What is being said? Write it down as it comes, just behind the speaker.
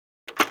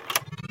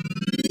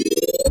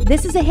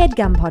This is a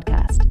HeadGum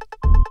podcast.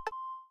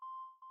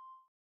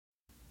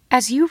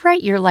 As you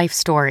write your life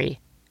story,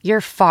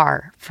 you're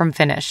far from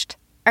finished.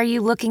 Are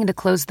you looking to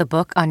close the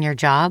book on your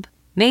job?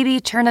 Maybe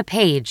turn a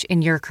page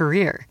in your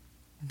career?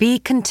 Be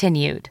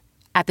continued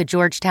at the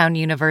Georgetown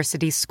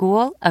University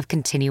School of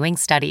Continuing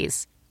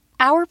Studies.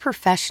 Our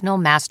professional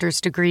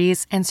master's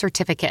degrees and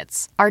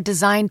certificates are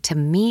designed to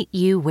meet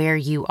you where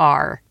you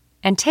are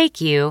and take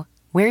you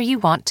where you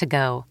want to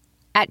go.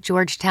 At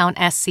Georgetown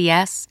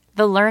SCS,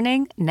 the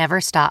learning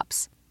never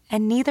stops,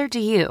 and neither do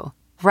you.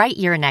 Write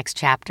your next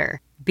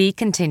chapter. Be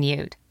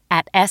continued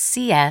at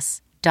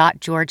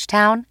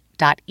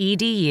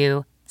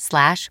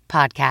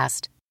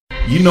scs.georgetown.edu/podcast.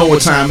 You know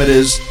what time it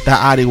is. The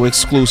audio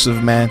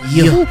exclusive, man.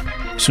 Yo.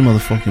 It's your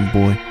motherfucking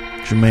boy,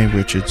 Jermaine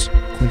Richards,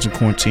 Quentin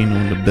Quarantino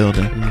in the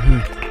building.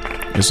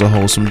 It's a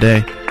wholesome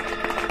day.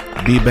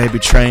 B-Baby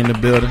Trey in the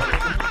building.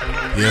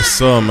 Yes,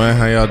 sir, man.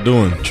 How y'all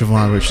doing?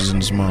 Trevon Richards in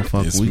this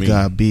motherfucker. It's we me.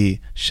 got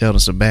B. Sheldon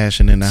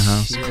Sebastian in the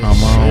house.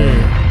 Come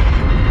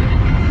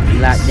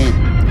on. Locked in.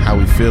 How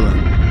we feeling?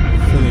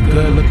 Feeling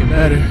good, looking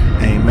better.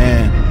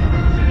 Amen.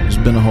 It's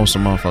been a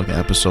wholesome motherfucking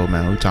episode,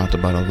 man. We talked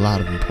about a lot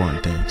of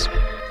important things.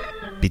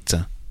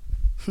 Pizza.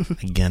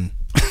 Again.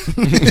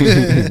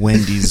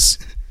 Wendy's.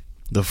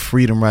 The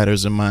Freedom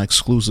Riders in my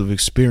exclusive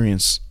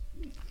experience.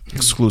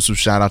 Exclusive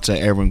shout out to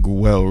Aaron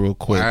Gruel real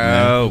quick,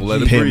 Wow, man.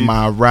 let it Hit breathe.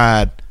 my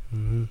ride.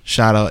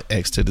 Shout out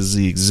X to the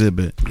Z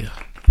exhibit. Yeah.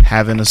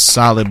 Having a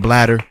solid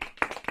bladder.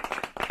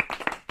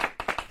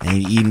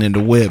 Ain't eating in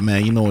the whip,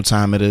 man. You know what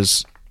time it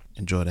is.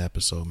 Enjoy the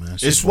episode, man.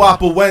 It's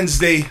Whopper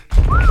Wednesday.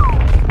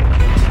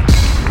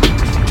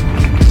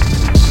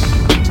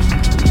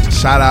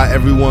 Shout out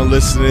everyone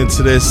listening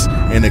to this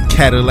in a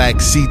Cadillac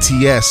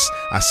CTS.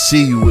 I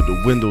see you with the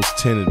windows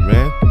tinted,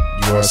 man.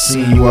 You are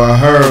seen, you are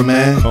heard,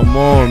 man. Come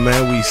on,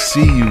 man. We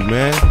see you,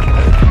 man.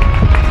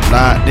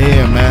 Locked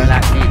in, man.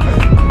 Locked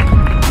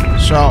in.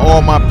 Shout out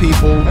all my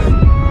people.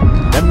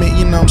 That mean,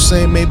 you know what I'm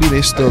saying? Maybe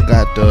they still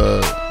got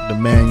the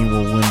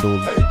manual window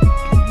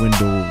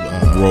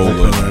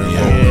Roller, opener,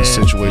 yeah. roller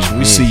situation.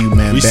 We see you,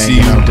 man. We banging see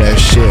you. out that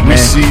shit, man. We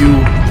see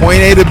you. Point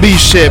A to B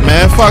shit,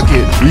 man. Fuck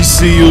it. We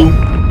see you.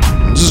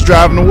 I'm just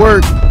driving to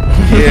work.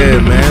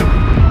 Yeah,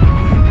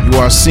 man. You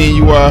are seen,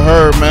 you are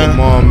heard, man. Come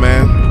on,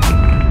 man.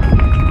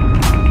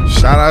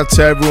 Shout out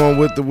to everyone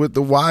with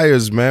the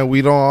wires, man.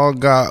 We don't all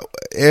got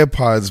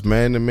AirPods,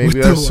 man, and maybe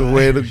With the that's the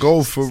way to wires.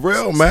 go for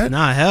real, man.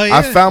 Nah, hell yeah.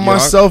 I found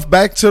myself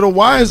back to the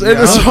wires, and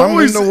it's I'm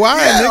always in the wire,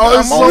 yeah, nigga.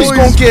 it's I'm always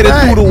gonna get it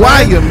back, through the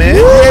wire, man.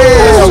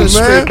 Yeah, Just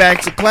man. straight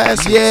back to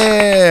classics.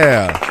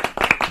 Yeah,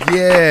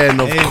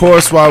 and of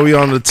course, while we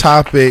on the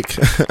topic,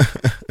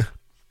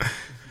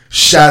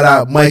 shout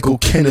out Michael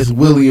Kenneth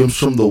Williams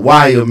from The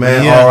Wire,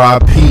 man. Yeah.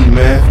 R.I.P.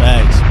 man.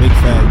 Facts, big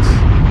facts.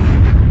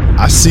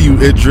 I see you,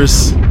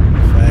 Idris.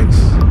 Facts.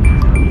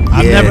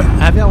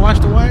 Have y'all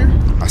watched The Wire?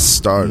 I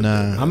started.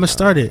 Nah. I'm gonna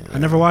start it. I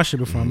never watched it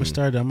before. I'm gonna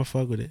start it. I'm gonna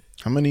fuck with it.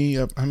 How many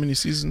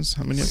seasons?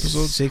 How many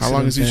episodes? Six How of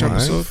long them is each things.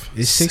 episode?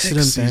 It's six of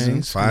them seasons.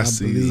 things. Five I believe.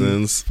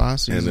 seasons. 5 And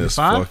seasons. it's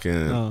Five?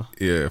 fucking Oh.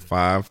 yeah,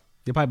 5.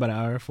 They're probably about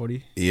an hour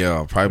 40.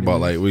 Yeah, probably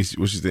about like what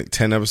you think?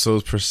 10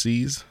 episodes per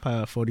season. Probably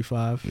about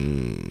 45,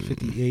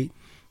 58.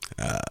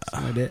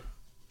 Something like that.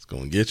 It's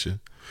gonna get you.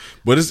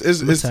 But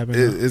it's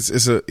happening?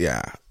 it's a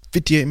yeah.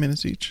 58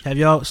 minutes each. Have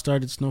y'all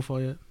started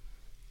Snowfall yet?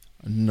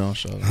 No,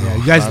 shut up. Yeah,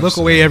 you guys look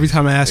away every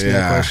time I ask you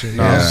that question.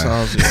 No,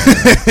 Yeah.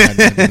 I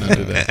did not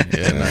do that.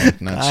 Yeah,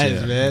 not Nice,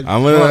 yet. man.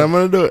 I'm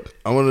gonna do it.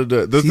 I'm gonna do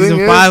it. The Season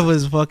thing 5 is,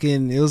 was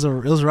fucking. It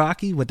was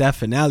rocky, but that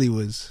finale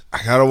was. I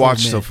gotta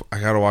watch man.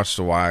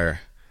 The Wire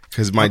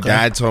because my Okay.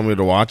 dad told me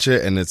to watch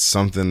it, and it's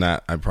something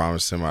that I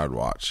promised him I'd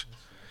watch.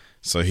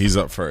 So he's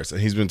up first, and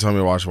he's been telling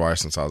me to watch The Wire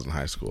since I was in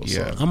high school.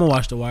 Yeah. I'm gonna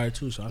watch The Wire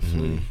too, so I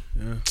feel you.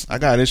 Yeah. I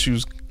got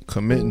issues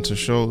committing to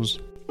shows.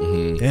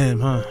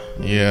 Damn, huh?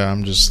 Yeah,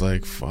 I'm just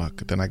like, fuck.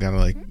 Then I gotta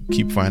like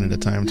keep finding the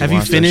time to Have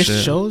watch you finished that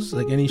shit. shows?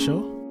 Like any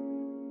show?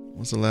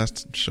 What's the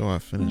last show I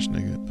finished,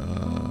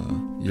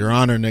 nigga? Your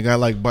Honor, nigga. I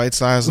like bite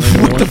size,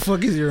 nigga. What the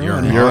fuck is your Your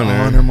honor? Your Honor.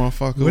 Honor,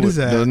 motherfucker. What is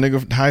that? The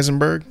nigga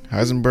Heisenberg.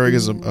 Heisenberg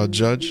is a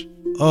judge.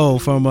 Oh,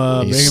 from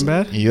He's- Breaking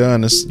Bad? Yeah,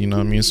 and this, you know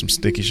what I mean? Some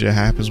sticky shit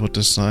happens with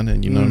the son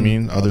and, you know what I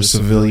mean? Other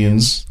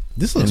civilians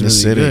This in looks the really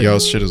city. good. Yo,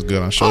 shit is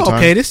good on Showtime. Oh,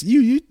 okay. This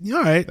you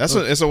all right.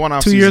 It's a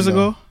one-off 2 years season,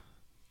 though. ago.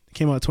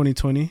 Came out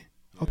 2020.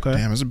 Okay.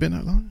 Damn, has it been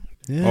that long?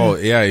 Yeah. Oh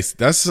yeah,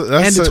 that's End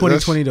of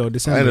 2020 though,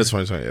 December. End of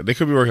 2020. They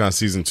could be working on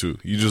season 2.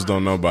 You just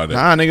don't know about it.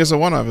 Nah, nigga, it's a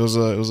one-off. It was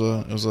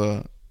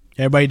a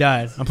Everybody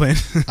died. I'm playing.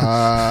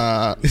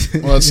 well,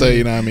 let's say,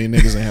 you know what I mean,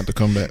 niggas ain't have to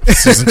come back for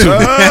season 2. You know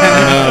what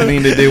I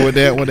mean? They did with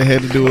that, what they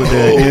had to do with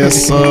that.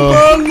 Yes,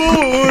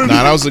 Nah,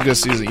 that was a good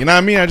season. You know what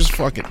I mean? I just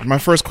fucking, my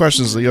first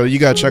question is, yo, you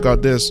gotta check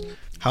out this.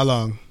 How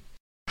long?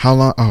 How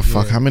long? Oh,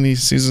 fuck. Yeah. How many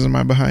seasons am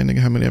I behind, nigga?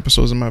 How many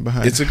episodes am I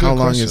behind? It's a good How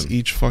long question. is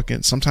each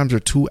fucking, sometimes they're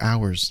 2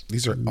 hours.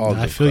 These are all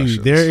I good feel questions.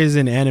 you. There is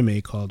an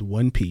anime called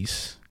One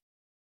Piece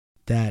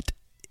that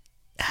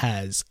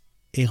has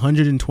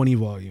 120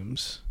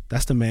 volumes.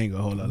 That's the manga.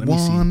 Hold on, let me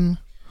see.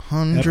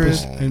 100.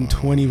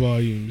 120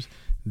 volumes.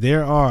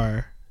 There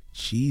are,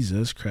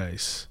 Jesus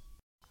Christ,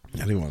 I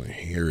didn't want to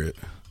hear it.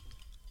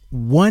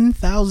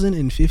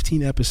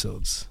 1,015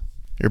 episodes.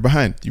 You're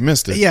behind. You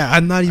missed it. Yeah,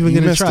 I'm not even You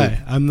gonna missed try. it.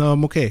 I'm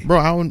okay.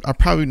 Bro, I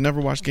probably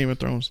never watched Game of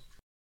Thrones.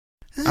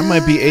 I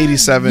might be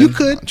 87. You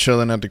could.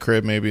 Chilling at the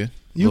crib, maybe.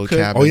 You Little could.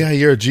 cabin. Oh yeah,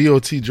 you're a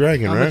GOT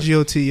dragon, I'm right? a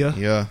GOT, yeah.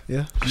 Yeah.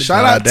 Yeah.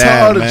 Shout out to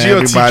Goddamn, all the man. GOT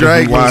Everybody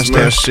dragons, who watched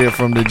man. that shit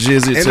from the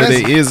Jizzy And to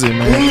the Izzy,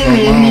 man.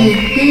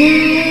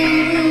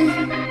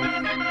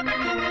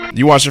 Come on.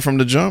 You watched it from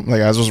the jump?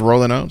 Like, I was just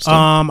rolling out?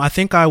 I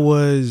think I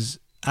was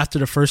after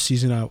the first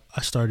season. I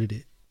started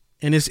it,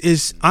 and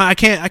I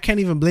can't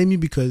even blame you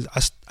because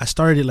I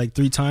started it like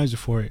 3 times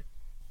before it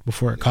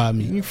caught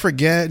me. You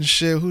forget and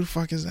shit. Who the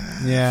fuck is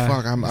that? Yeah.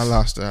 Fuck, I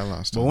lost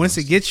it. But once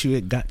it gets you,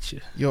 it got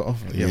you. Yo,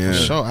 yeah, Yeah. for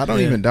sure. I don't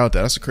Yeah. even doubt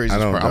that. That's the craziest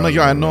I don't part. I'm doubt like,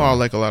 yo, it I at know all. I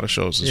like a lot of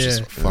shows. It's Yeah.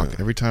 just fuck.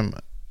 Every time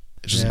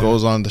it just Yeah.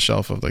 goes on the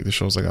shelf of like the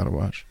shows I gotta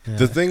watch. Yeah.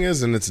 The thing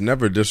is, and it's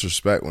never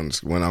disrespect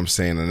when I'm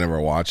saying I never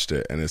watched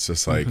it, and it's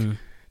just like Mm-hmm.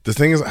 the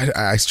thing is,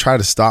 I try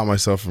to stop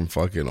myself from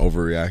fucking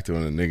overreacting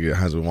when a nigga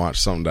hasn't watched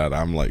something that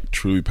I'm like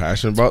truly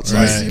passionate about. So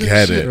I Right.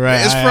 get it.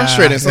 Right. It's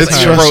frustrating. It's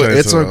Sometimes, frustrating. bro,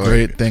 it's a Like-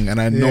 great thing, and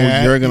I know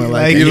Yeah. you're gonna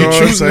like Like, it. you You know what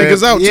choose I'm saying?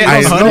 niggas out. Yeah, too. I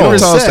You know. don't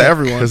tell us to 100%.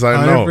 everyone. Because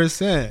I know.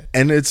 100%.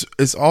 And it's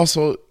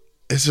also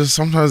it's just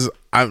sometimes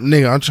I'm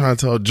trying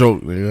to tell a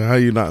joke, nigga. How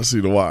you not see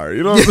The Wire?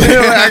 You know what I'm saying?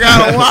 Like, I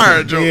got a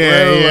Wire joke.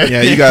 man. Like,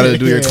 Yeah, you gotta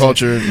do your Yeah.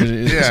 culture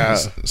Yeah.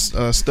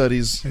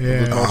 studies of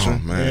Yeah. the culture.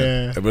 Oh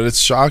man! Yeah. But it's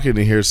shocking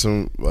to hear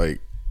some like.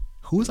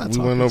 Who was I We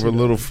talking went over to?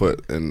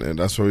 Littlefoot, and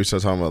that's where we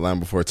started talking about Land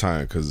Before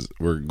Time because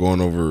we're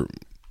going over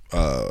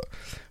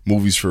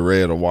movies for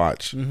Rhea to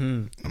watch.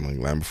 Mm-hmm. I'm like,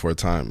 Land Before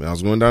Time. And I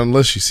was going down the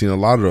list. She's seen a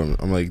lot of them.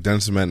 I'm like,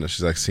 Dennis the Menace.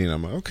 She's like, seen it.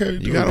 I'm like, okay.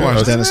 You gotta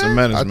watch Dennis the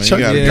Menace, man. You check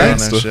gotta it get on out.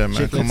 that shit, man.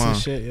 Chicklets Come and on.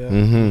 shit, yeah.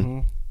 Mm-hmm.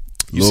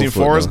 You seen Littlefoot,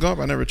 Forrest though. Gump?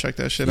 I never checked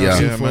that shit Yeah. out.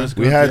 Seen Yeah, man. Forrest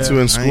We Gump, had yeah. to in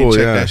I ain't school,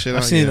 checked yeah. that shit I've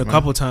out seen yet, it a man.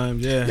 couple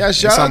times, yeah. Yeah,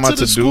 shout out something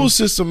to the to do. school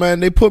system, man.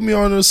 They put me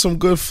on to some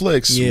good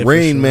flicks. Yeah, for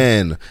Rain sure.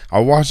 Man. I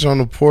watched it on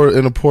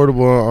in a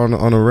portable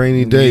on a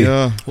rainy day.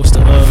 Yeah. What's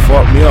the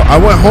Fuck me up. I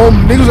went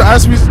home. Niggas were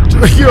asking me,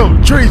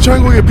 yo, Trey, you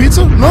trying to go get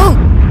pizza? No,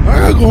 I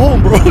gotta go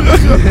home, bro.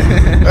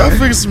 I gotta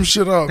figure some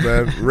shit out,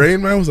 man.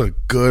 Rain Man was a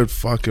good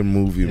fucking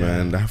movie,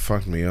 man. That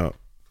fucked me up.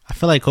 I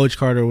feel like Coach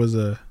Carter was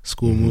a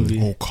school movie.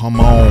 Oh, come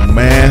on,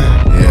 man.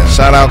 Yeah.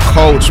 Shout out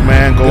Coach,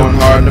 man. Going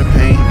hard in the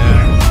paint.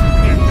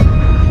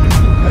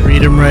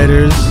 Freedom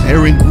Writers.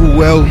 Aaron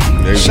Gruel.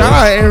 There you Shout go.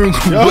 out Aaron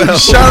Yo, Gruel.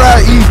 shout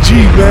out EG,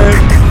 man.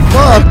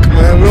 Fuck,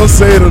 man. We don't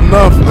say it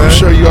enough, man. I'm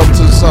sure you up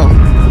to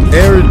something.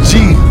 Aaron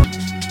G.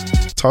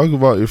 Talk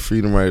about your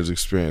Freedom Writers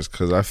experience,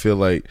 because I feel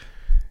like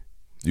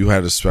you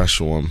had a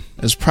special one.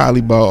 It's probably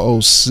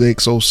about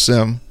 06,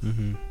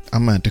 07.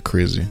 I'm at the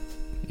crazy.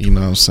 You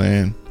know what I'm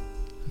saying?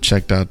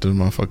 Checked out the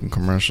motherfucking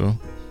commercial.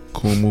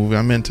 Cool movie.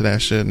 I'm into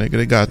that shit, nigga.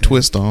 They got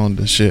Twist on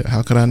the shit.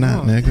 How could I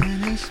not, nigga?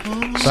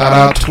 Shout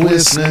out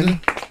Twist, nigga.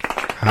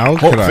 How Oh,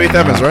 could I Faith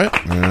not? Evans, right?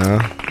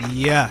 Yeah.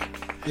 Yeah.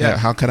 Yeah.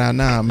 How could I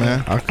not, man?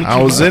 How could I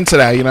you was not? into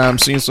that, you know what I'm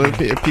saying? So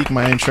it piqued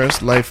my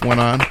interest. Life went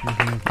on.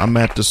 I'm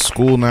at the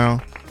school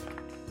now.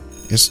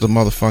 It's the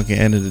motherfucking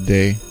end of the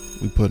day.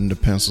 We putting the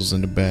pencils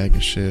in the bag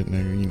and shit,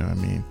 nigga. You know what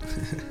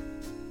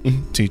I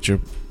mean? Teacher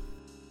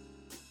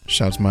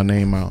shouts my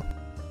name out,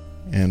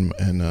 and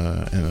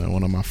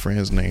one of my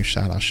friends' names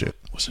shout out shit.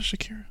 Was it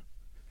Shakira?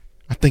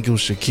 I think it was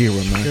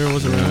Shakira, man. There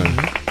was around.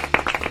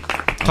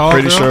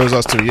 Pretty sure it was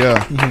us too.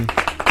 Yeah.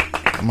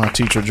 My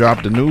teacher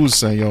dropped the news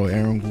saying, "Yo,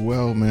 Aaron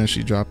Gruel, man,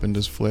 she dropping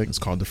this flick. It's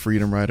called The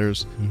Freedom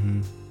Writers."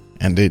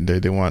 And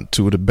they want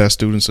 2 of the best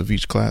students of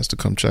each class to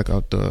come check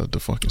out the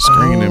fucking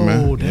screening,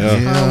 man. Oh,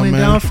 that's how it went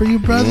man. down for you,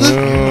 brother.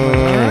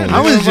 Yeah.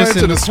 I was just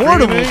Invited in the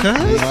portable,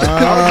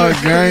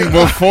 cuz. Gang,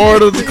 before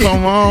the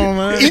come on,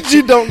 man.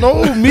 EG don't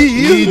know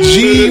me.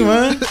 EG,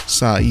 man.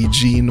 Saw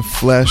EG in the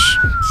flesh.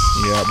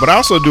 Yeah, but I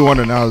also do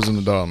wonder now as an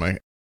adult, man.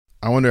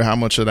 I wonder how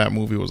much of that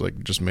movie was like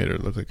just made her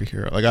look like a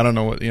hero. Like I don't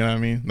know what, you know what I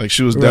mean. Like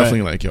she was Right.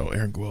 definitely like, yo,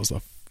 Aaron Gruel's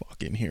a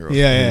fucking hero.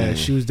 Yeah,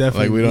 she was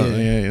definitely. Like we don't,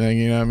 yeah. yeah, like,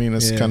 you know what I mean.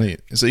 It's Yeah. kind of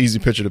it's an easy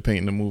picture to paint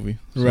in the movie.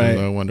 So Right.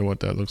 I wonder what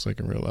that looks like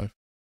in real life.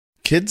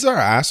 Kids are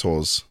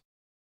assholes.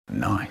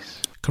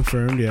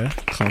 Confirmed, yeah.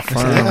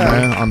 Confirmed, Yeah.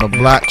 man. On the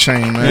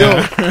blockchain, man.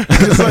 Yo,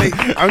 it's like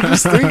I'm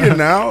just thinking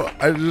now.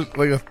 I just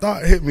like a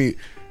thought hit me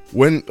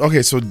when.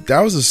 Okay, so that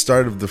was the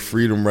start of the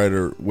Freedom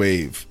Writer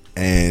wave,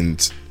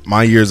 and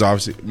my years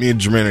obviously. Me and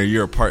Jermaine are a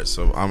year apart,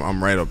 so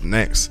I'm right up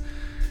next.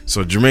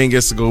 So Jermaine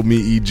gets to go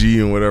meet EG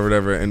and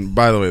whatever. And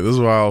by the way, this is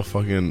why all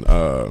fucking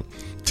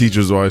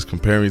teachers always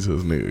compare me to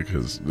this nigga,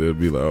 because they'd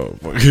be like, "Oh,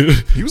 fuck."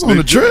 He was on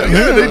the trip.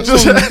 Yeah,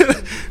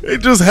 they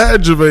just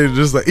had Jermaine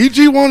just like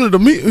EG wanted to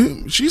meet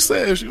him. She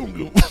said she don't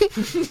give a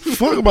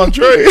fuck about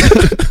Trey.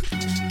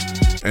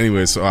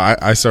 Anyway, so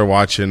I started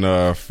watching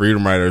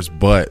Freedom Writers,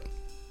 but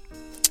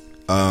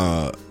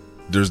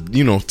there's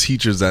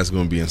teachers that's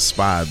going to be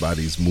inspired by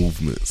these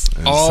movements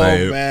and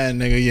say, man,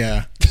 nigga,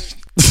 yeah.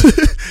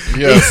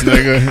 Yes,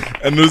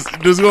 nigga. and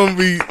there's going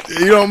to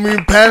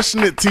be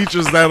passionate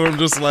teachers that are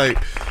just like,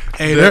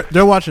 Hey,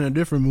 they're watching a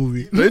different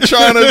movie. They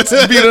trying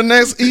to be the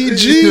next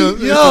EG.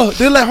 yo,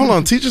 they're like, hold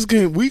on, teachers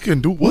we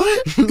can do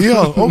what?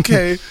 Yo,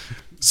 okay.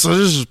 So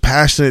there's just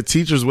passionate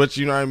teachers, which,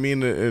 you know what I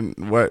mean, and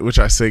which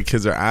I say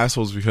kids are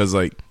assholes because,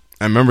 like,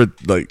 I remember,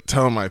 like,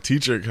 telling my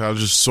teacher, because I was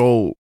just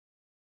so,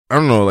 I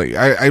don't know, like,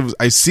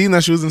 I seen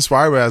that she was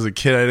inspired, but as a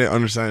kid, I didn't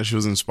understand that she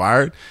was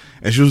inspired,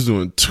 and she was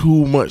doing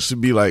too much to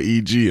be like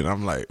EG, and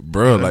I'm like,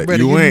 bro, like,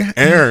 you ain't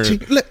Aaron.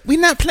 Look, we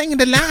not playing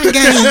the line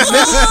game.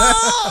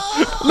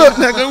 Look,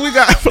 nigga, we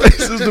got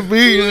places to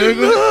be,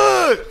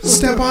 nigga.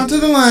 Step onto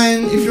the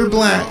line if you're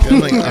black. I'm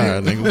like, all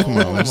right, nigga, come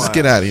on, let's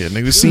get out of here,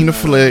 nigga. Seen the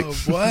flick,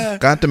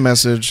 got the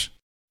message.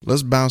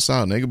 Let's bounce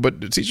out, nigga.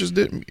 But the teachers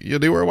didn't. Yeah,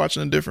 they were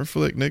watching a different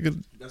flick,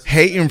 nigga.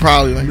 Hating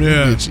probably like,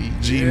 bitch,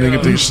 EG,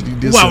 nigga, think she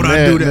did Why some would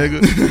I do that?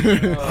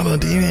 nigga. Oh,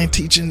 no, you ain't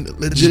teaching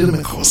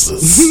legitimate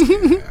courses.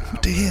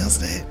 What the hell's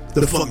that?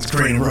 The fuck's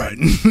creative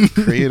writing?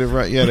 Creative,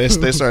 right? Yeah, they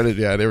started.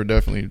 Yeah, they were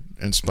definitely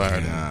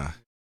inspired. Yeah.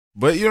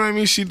 But you know what I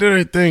mean? She did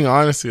her thing,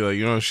 honestly. Like,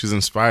 you know, she's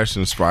inspired,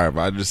 but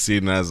I just see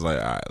it as like,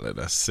 all right, let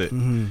that sit.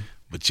 Mm-hmm.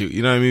 But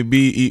you know what I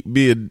mean?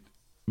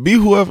 Be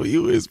whoever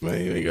you is,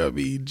 man. You ain't gotta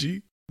be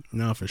EG.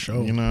 No, for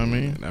sure. You know what I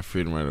mean? And that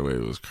Freedom Right Away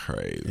was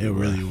crazy. It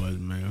really was,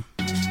 man.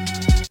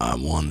 I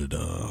wanted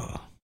to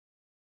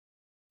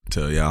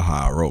tell y'all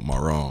how I wrote my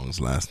wrongs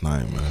last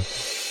night, man.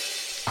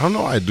 I don't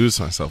know why I do this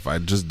to myself. I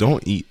just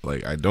don't eat.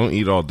 Like, I don't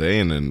eat all day,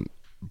 and then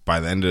by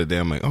the end of the day,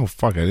 I'm like, oh,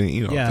 fuck, I didn't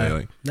eat all day.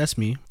 Like, that's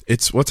me.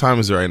 It's, what time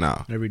is it right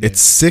now? Every day.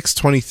 It's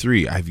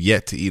 6:23. I've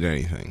yet to eat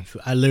anything.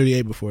 I literally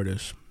ate before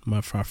this,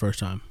 for our first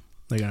time,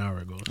 like an hour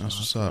ago. That's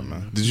what's up,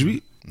 man. Did you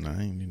eat? No,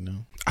 I ain't even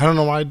know. I don't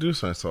know why I do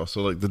this to myself.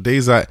 So, like, the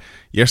days that,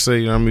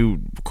 yesterday, you know what I mean, we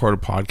record a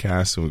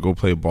podcast and we go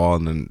play ball,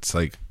 and then it's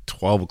like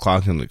 12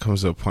 o'clock and it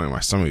comes to a point where my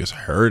stomach is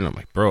hurt, and I'm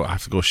like, bro, I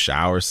have to go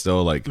shower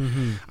still. Like,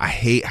 I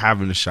hate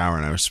having to shower,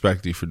 and I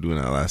respect you for doing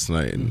that last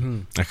night,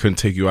 and I couldn't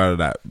take you out of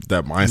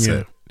that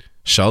mindset. Yeah.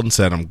 Sheldon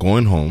said, I'm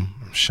going home,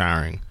 I'm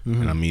showering,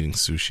 and I'm eating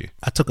sushi.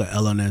 I took an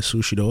L on that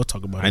sushi, though. We'll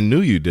talk about it. I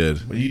knew you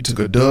did. Well, you took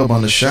a dub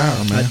on the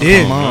shower, man. I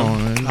did. Come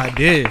on, man. I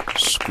did.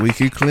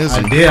 Squeaky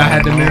Clizzy. I did. I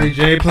had the Mary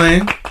J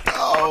playing.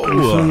 Oh, You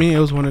feel me? It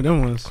was one of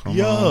them ones.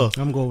 Yo,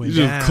 I'm going you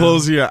just down.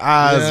 close your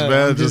eyes, Yeah,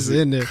 man. I'm just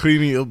in there.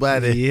 Cleaning your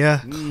body.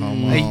 Yeah. Come on,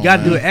 Hey, you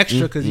gotta do it man.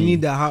 extra because you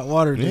need that hot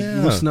water to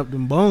Yeah. loosen up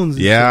them bones.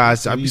 and Yeah, shit. I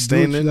So be you do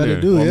staying what in you gotta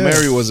there. do, What yeah.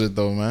 Mary was it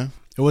though, man?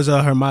 It was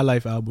her My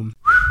Life album.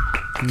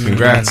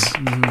 Congrats.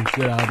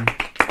 Good album.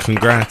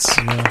 Congrats.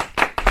 Yeah.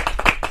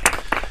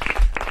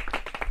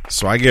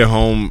 So I get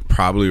home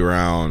probably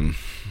around,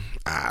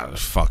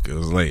 it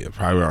was late.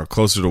 Probably around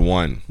closer to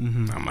 1.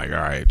 I'm like, all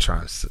right,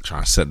 trying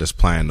to set this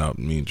plan up.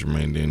 Me and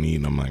Jermaine didn't eat.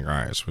 And I'm like, all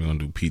right, so we're going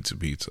to do pizza.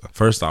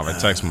 First off, I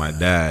text my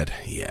dad.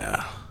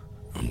 Yeah,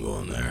 I'm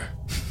going there.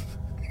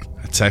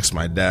 I text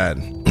my dad.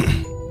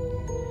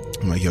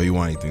 I'm like, yo, you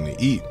want anything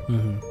to eat?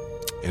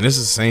 And this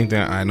is the same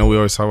thing. I know we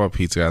always talk about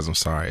pizza, guys. I'm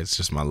sorry. It's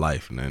just my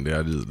life, man.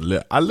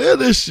 I live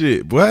this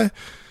shit, boy.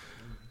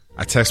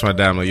 I text my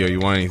dad, I'm like, yo,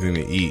 you want anything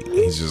to eat?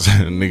 He's just,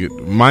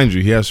 nigga, mind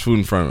you, he has food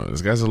in front of him.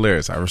 This guy's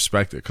hilarious. I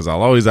respect it because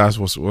I'll always ask,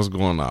 what's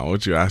going on?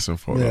 What you asking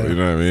for? Yeah. You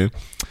know what I mean?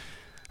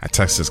 I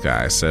text this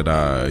guy. I said,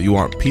 you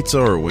want pizza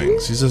or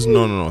wings? He says,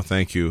 no,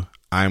 thank you.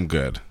 I'm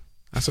good.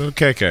 I said,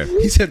 okay.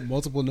 He said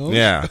multiple no's?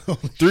 Yeah.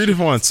 3 different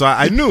ones. So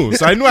I knew. I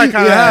kind of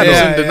Yeah,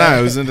 had it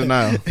him. was in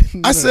denial.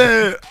 I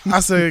said,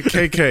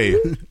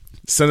 KK,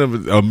 send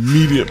him an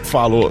immediate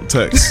follow-up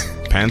text.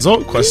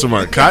 Panzo? Question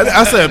mark.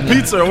 I said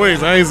pizza or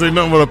wings. I ain't say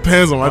nothing but a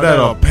panzo. My dad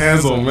a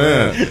panzo,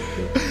 man.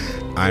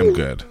 I'm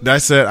good.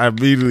 I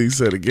immediately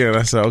said again,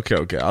 I said,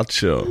 okay, I'll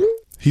chill.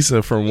 He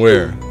said, from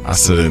where? I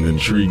said, an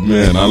intrigued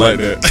man. I like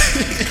that.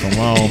 Come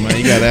on, man.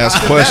 You gotta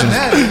ask questions.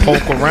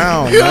 Poke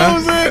around, You know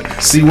what man. I'm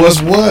saying? See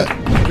what's what.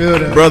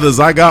 Brothers,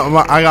 I got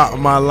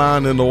my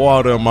line in the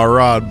water and my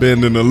rod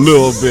bending a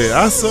little bit.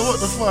 I said, what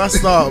the fuck? I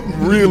started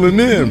reeling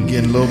in.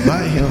 Getting a little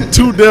by him.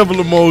 2 devil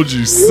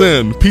emojis,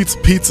 send.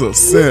 Pizza,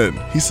 send.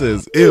 He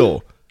says,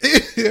 ill.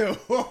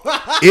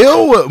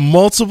 Ill with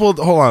multiple,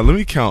 hold on, let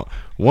me count.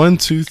 1,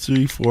 2,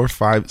 3, 4,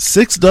 5,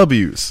 6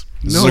 W's.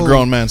 This is a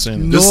grown man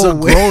saying This is a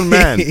grown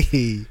man.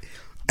 way.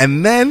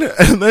 And then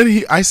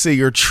I say,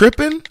 you're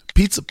tripping?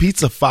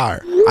 Pizza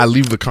fire. I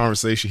leave the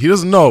conversation. He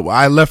doesn't know.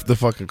 I left the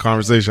fucking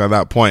conversation at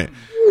that point.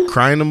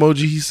 Crying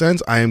emoji he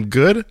sends. I am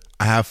good.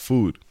 I have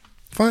food.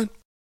 Fine,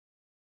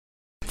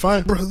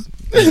 brother.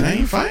 I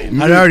ain't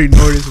fighting. I already know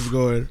where this is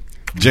going.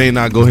 Jay and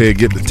I go ahead and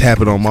get the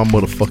tap it on my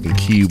motherfucking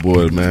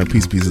keyboard, man.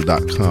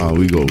 Peacepizza.com.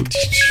 We go.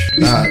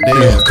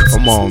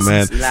 Come on,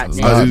 man. Locked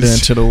Out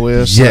to the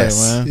website, Yes.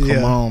 man. Come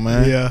Yeah. on,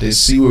 man. Yeah. They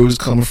see where it was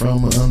coming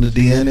from under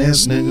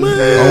DNS, nigga.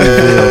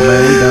 Oh,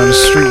 man. We down the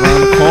street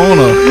around the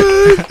corner.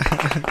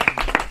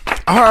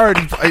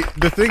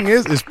 The thing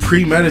is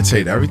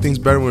premeditated. Everything's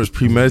better when it's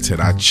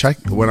premeditated. I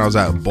checked when I was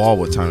at ball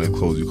what time they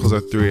close. You close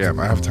at 3 a.m.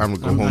 I have time to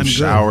go home, I'm good.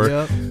 shower,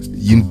 Yep.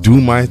 you do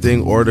my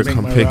thing, order,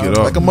 come my pick route. it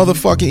up. Like a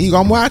motherfucking ego.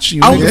 I'm watching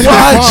you. I'm nigga.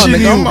 watching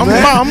Nigga, you,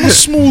 man. I'm a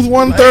smooth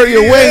 130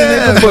 away,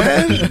 Yeah, nigga. But,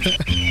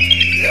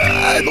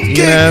 I don't you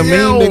get know what I mean?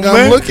 yo, Nigga,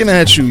 man. I'm looking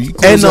at you. You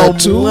And close no at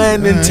 2.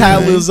 Landon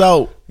Tyler's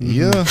out.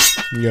 Yeah.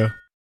 Yeah.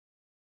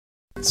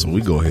 So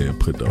we go ahead and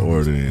put the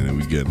order in and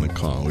we get in the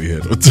car. We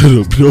head up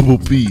to the Double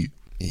P.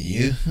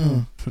 Yeah.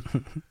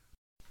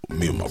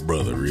 me and my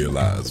brother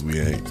realized we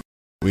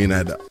ain't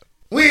at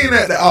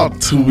the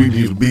altitude we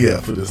need to be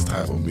at for this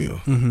type of meal.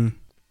 Mm-hmm.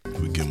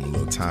 We give him a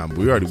little time. But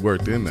we already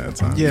worked in that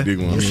time. Yeah. You dig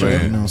what I'm You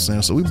saying? know what I'm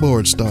saying? So we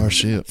board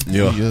Starship.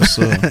 Yeah. We just,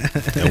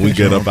 And we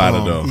get up out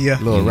of there. Yeah.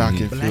 little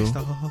rocket Black fuel.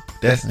 Star.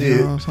 That's You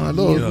know what I'm saying?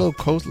 Little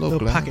coast, little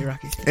Little black. pocket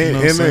rocket. And, You know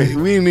what I'm and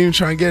saying? we ain't even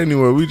trying to get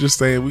anywhere. We just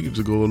saying we can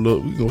just go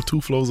look. We go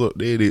 2 floors up.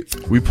 There it is.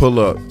 We pull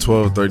up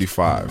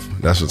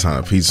 12:35. That's the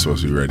time the pizza's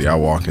supposed to be ready. I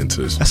walk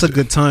into this. That's a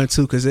good time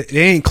too, cause it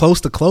ain't close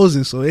to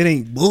closing, so it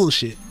ain't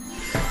bullshit.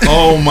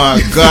 Oh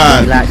my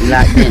God.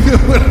 Locked in.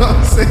 What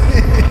I'm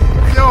saying?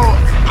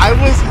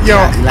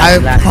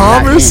 I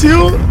promise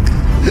you.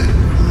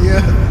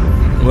 Yeah.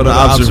 What an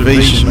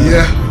observation, man.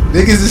 Yeah.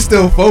 Niggas is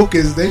still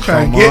focused. They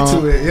trying to Come get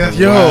on. to it. Yeah.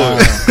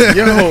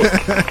 Yo,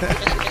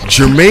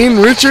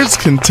 Jermaine Richards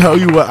can tell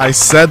you what I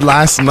said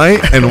last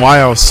night and why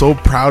I was so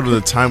proud of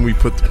the time we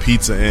put the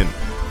pizza in.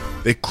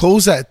 They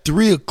close at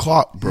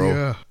 3:00, bro.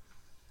 Yeah.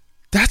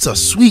 That's a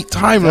sweet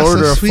time to That's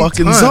order a sweet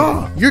fucking time.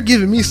 za. You're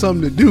giving me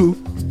something to do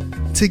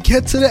to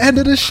get to the end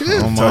of the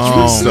shift. Come Touch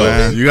me on, still.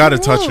 man. You gotta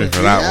touch me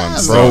for that one.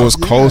 Bro So. was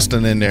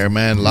coasting in there,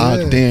 man.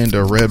 Locked in.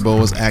 The Red Bull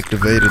was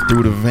activated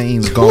through the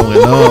veins going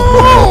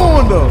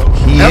up,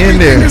 man. He in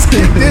there.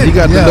 He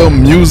got the little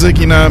music,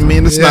 you know what I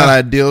mean? It's not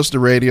ideal, it's the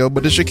radio,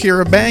 but it's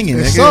Shakira banging.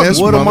 It's Nigga. up. That's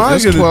What am I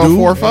that's gonna do?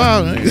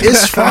 12:45, nigga.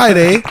 It's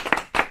Friday.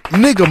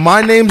 Nigga,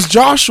 my name's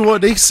Joshua.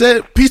 They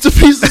said Pizza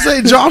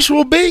say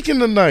Joshua Bacon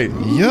tonight.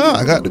 Yeah,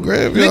 I got the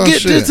graveyard Nigga,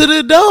 get shit. to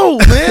the dough,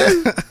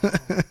 man.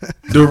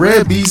 The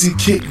Red Beezy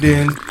kicked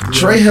in.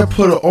 Trey had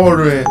put an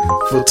order in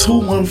for 2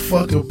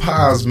 motherfucking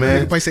pies, man.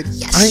 Everybody said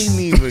yes. I ain't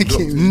even go.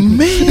 Man,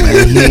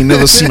 Man. he ain't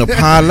never seen a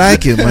pie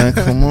like it, man.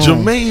 Come on.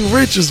 Jermaine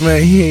Richards,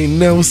 man, he ain't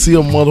never see a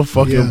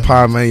motherfucking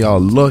pie, man. Y'all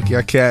lucky.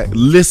 I can't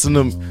listen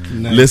to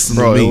listen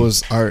Bro, to me. it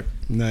was art.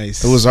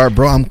 Nice. It was art,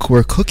 bro.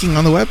 We're cooking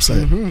on the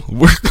website.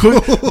 We're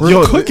cooking.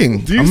 We're cooking.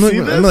 Do you I'm see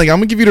like, this? I'm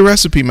gonna give you the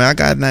recipe, man. I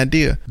got an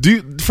idea.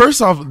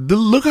 First off,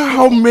 look at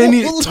how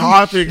many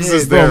topics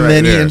is Bro, there.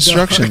 many Right there.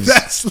 instructions.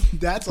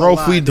 That's Bro, a if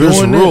lot. we There's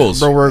doing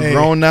rules. it, bro, we're Hey.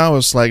 grown now.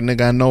 It's like,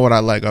 nigga, I know what I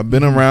like. I've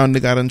been around,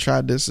 nigga. I done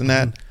tried this and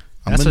that.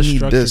 I'm That's gonna a need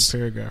structured this.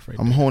 paragraph right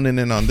I'm honing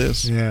in on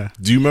this. there. Yeah.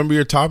 Do you remember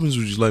your toppings?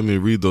 Would you let me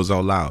read those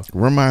out loud?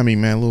 Remind me,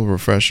 man. A little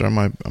refresher. I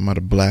might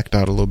have blacked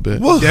out a little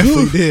bit.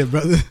 Definitely did,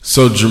 brother.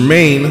 So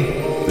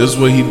Jermaine, this is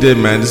what he did,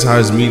 man. This is how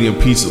his medium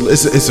pizza.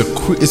 It's a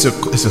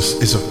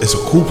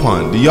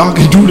coupon. Y'all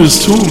can do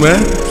this too,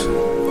 man.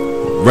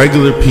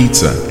 Regular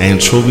pizza,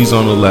 anchovies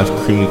on the left,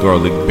 creamy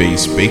garlic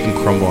base, bacon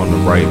crumble on the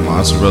right,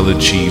 mozzarella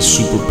cheese,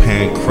 super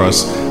pan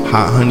crust,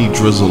 hot honey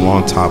drizzle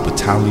on top,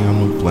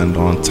 Italiano blend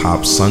on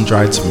top,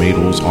 sun-dried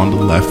tomatoes on the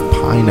left,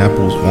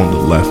 pineapples on the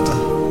left.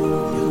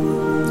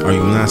 Are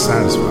you not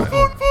satisfied?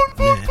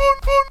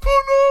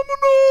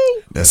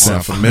 That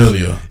sound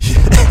familiar.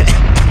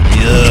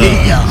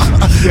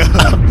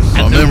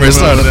 My memory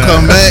started to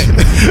come back.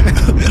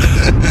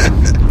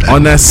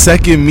 On that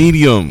second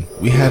medium,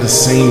 we had the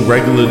same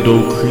regular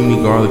dough, creamy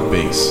garlic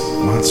base,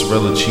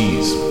 mozzarella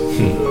cheese.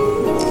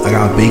 I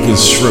got bacon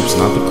strips,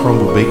 not the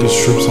crumble, bacon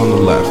strips on the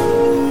left.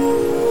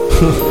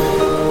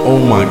 Oh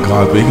my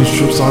god, bacon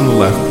strips on the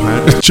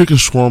left, chicken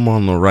shawarma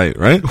on the right,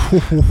 right?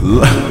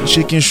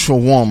 Chicken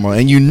shawarma,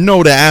 and you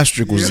know the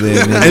asterisk was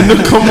there. nigga. And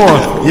then, come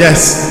on,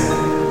 yes.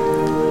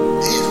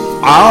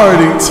 I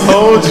already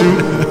told you.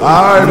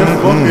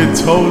 Fucking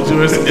told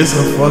you. It's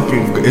a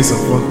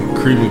fucking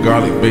creamy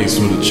garlic base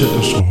with the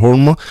chicken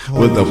shawarma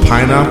with the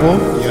pineapple.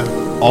 Yeah.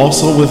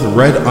 Also with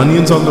red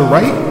onions on the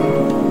right.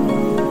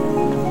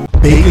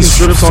 Bacon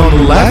strips on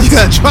the left.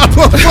 Drop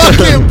a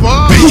fucking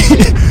bomb.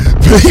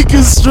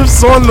 Bacon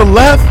strips on the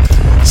left.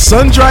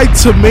 Sun-dried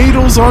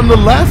tomatoes on the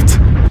left.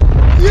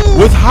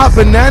 With hot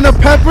banana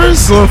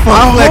peppers. I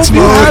flex hope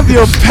you mode. have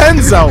your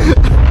pens out.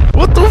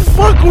 What the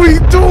fuck we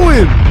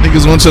doing?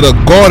 Niggas went to the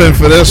garden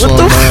for this What one,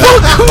 the man.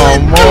 fuck we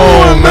Come doing,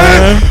 on,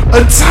 man.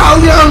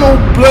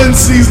 Italiano blend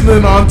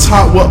seasoning on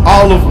top with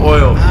olive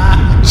oil.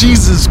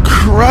 Jesus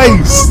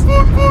Christ.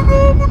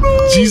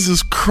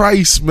 Jesus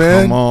Christ,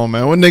 man. Come on,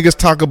 man. When niggas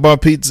talk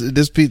about pizza,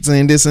 this pizza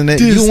and this and that,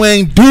 This- you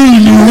ain't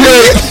doing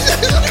it.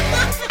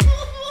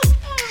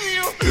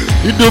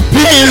 It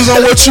depends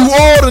on what you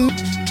order.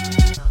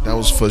 That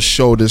was for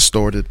sure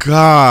distorted.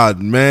 God,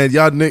 man,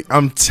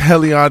 I'm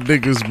telling y'all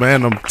niggas,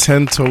 man, I'm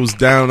 10 toes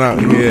down out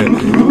here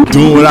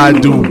doing what I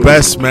do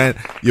best, man.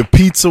 Your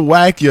pizza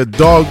whack, your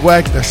dog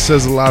whack, that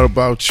says a lot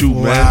about you,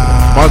 man.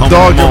 My Come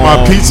dog and my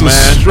on, pizza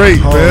man.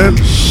 straight, man.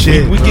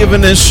 Shit. We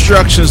giving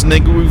instructions,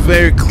 nigga. We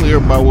very clear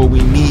about what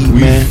we need, We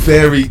man.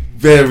 very,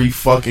 very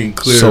fucking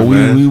clear, So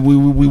man.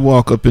 we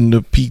walk up in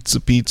the pizza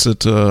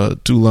to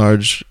 2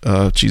 large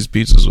cheese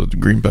pizzas with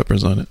green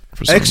peppers on it.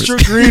 For some Extra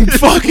reason. green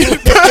fucking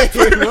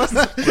peppers.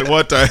 Like,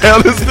 what the hell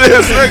is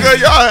this, nigga?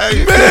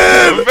 Y'all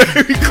Man.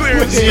 very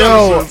clear.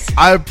 Yo,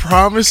 I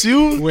promise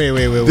you, Wait.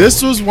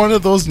 this was one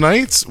of those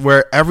nights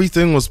where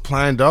everything was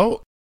planned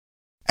out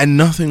and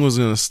nothing was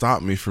going to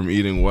stop me from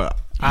eating what.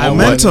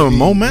 Momentum.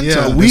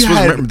 Yeah.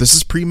 This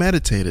is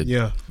premeditated.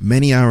 Yeah.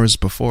 Many hours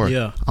before.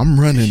 Yeah. I'm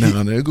running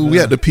down there. We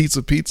had the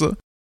pizza.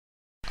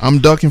 I'm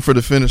ducking for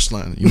the finish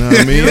line. You know what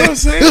I mean? You know what I'm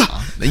saying?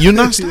 You're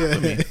not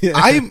stopping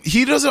me.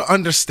 He doesn't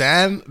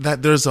understand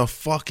that there's a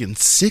fucking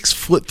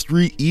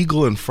 6'3"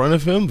 eagle in front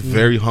of him,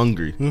 very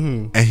hungry,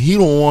 and he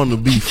don't want to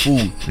be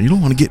fooled. You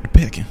don't want to get the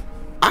pecking.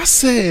 I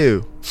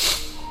said,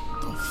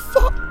 the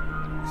fuck,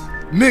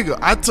 nigga,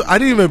 I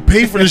didn't even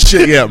pay for this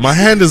shit yet. My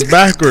hand is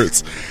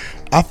backwards.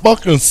 I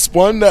fucking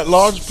spun that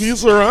large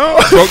piece around.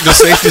 Broke the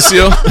safety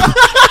seal.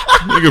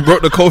 Nigga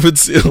broke the COVID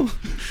seal.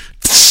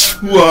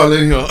 Well,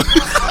 in here.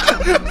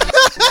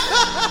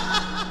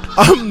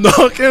 I'm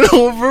knocking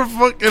over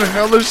fucking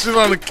hella shit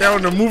on the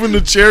counter, moving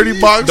the charity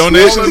box,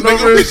 Donations, falling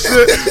over and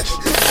shit.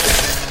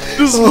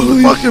 This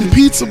fucking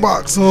pizza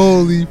box.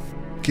 Holy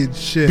fucking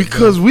shit.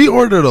 Because we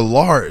ordered a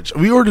large.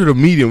 We ordered a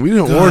medium. We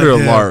didn't God order a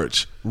damn.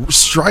 large.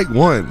 Strike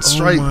one.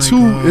 Strike my two.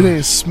 God. It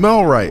didn't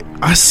smell right.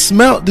 I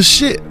smelled the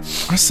shit.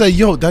 I said,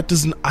 yo, that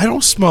doesn't. I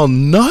don't smell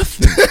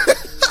nothing.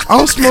 I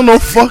don't smell no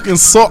fucking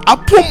salt. I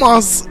put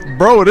my.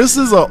 Bro, this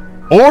is a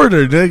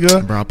order,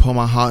 nigga. Bro, I put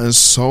my heart and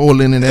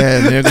soul in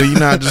that, nigga. You're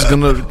not just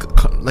gonna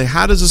like.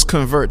 How does this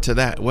convert to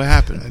that? What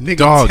happened? Nigga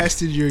Dog.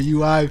 tested your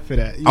UI for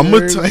that. You I'ma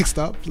heard? t- like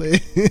stop playing.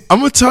 I'm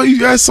gonna tell you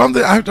guys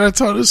something after I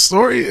tell this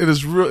story. It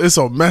is real. It's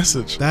a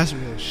message. That's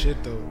real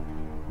shit though.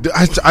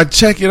 I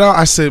check it out.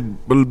 I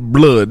said,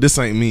 blood. This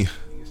ain't me.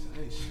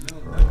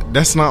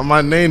 That's not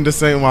my name.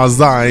 This ain't my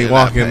za. I ain't Yeah, that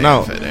walking ain't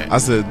out. for that. I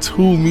said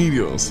 2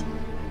 mediums.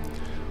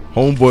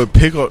 Homeboy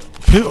pick up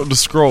the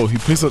scroll. He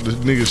picks up the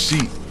nigga's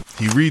sheet.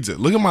 He reads it.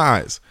 Look at my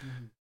eyes.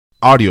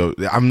 Audio.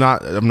 I'm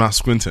not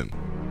squinting.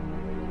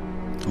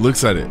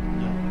 Looks at it.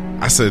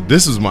 I said,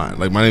 this is mine.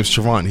 Like, my name's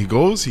Trevon. He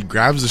goes, he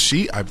grabs the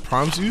sheet. I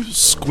promise you,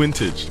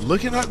 squintage.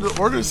 Looking at the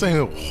order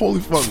saying, holy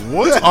fuck,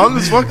 what's on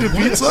this fucking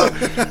pizza?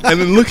 And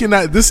then looking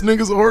at this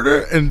nigga's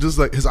order and just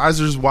like, his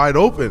eyes are just wide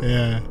open.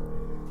 Yeah.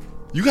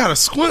 You gotta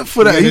squint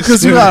for that Yeah,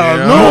 because you it's gotta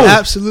still- know. No,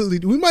 absolutely.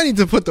 We might need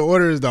to put the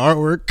order as the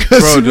artwork. 'Cause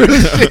Bro, real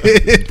shit.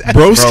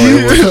 Bro, it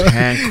Broski. was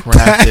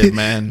handcrafted,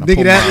 man. I Nigga,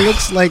 put that my-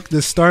 looks like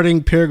the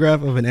starting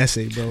paragraph of an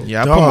essay, bro.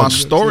 Yeah, I Dog. put my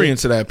story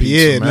into that pizza,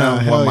 Yeah, man. nah,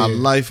 hell my yeah.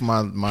 life,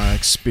 my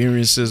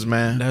experiences,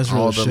 man. That's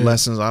real all the shit.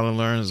 lessons I done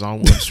learned is all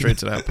went straight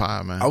to that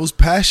pie, man. I was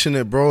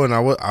passionate, bro, and I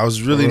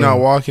was really not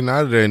walking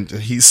out of there. And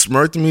he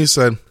smirked at me and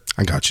said,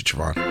 I got you,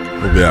 Trevon.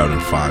 We'll be out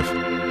in 5.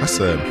 I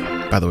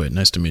said, By the way,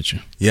 nice to meet you.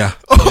 yeah.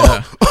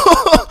 Yeah.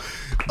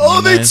 Oh,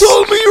 they Nice.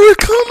 told me you were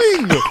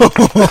coming.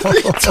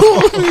 They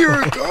told me you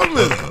were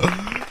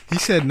coming. He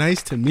said,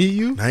 "Nice to meet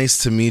you." Nice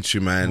to meet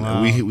you, man.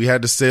 Wow. We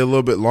had to stay a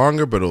little bit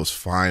longer, but it was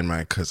fine,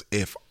 man. Because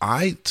if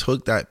I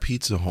took that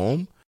pizza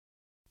home,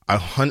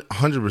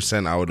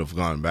 100% I would have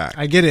gone back.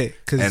 I get it,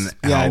 because And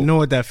yeah, I how- know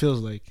what that feels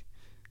like.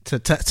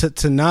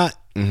 To not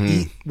Mhm.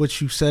 eat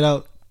what you set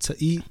out to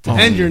eat, to Oh.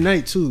 end your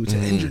night too. To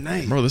end your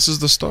night, Bro, this is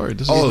the story.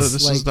 This Oh, is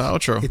It's the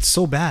like- outro. It's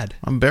so bad.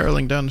 I'm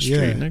barreling down the street,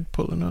 Yeah. nigga,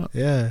 pulling up.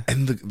 Yeah.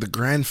 And the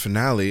grand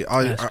finale,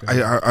 That's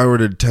I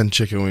ordered 10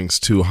 chicken wings,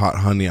 2 hot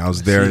honey. I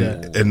was there see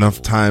in that.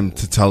 enough time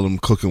to tell them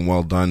cooking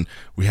well done.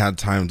 We had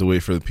time to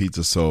wait for the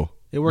pizza, so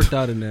It worked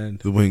out in the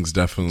end. the wings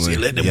definitely.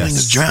 Let the yes.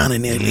 wings drown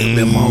in there a little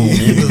bit more,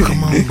 nigga.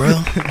 Come on,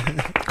 bro.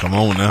 Come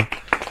on now.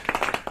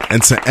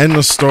 And to end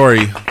the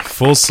story,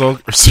 full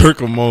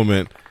circle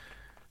moment.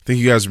 I think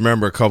you guys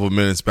remember a couple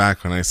minutes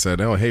back when I said,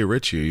 "Oh, hey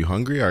Richie, are you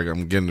hungry?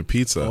 I'm getting a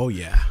pizza." Oh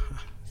yeah.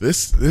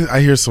 This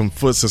I hear some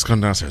footsteps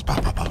coming downstairs. Bah,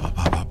 bah, bah, bah,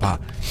 bah, bah, bah.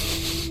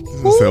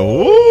 I said,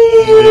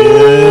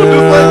 "Ooh!"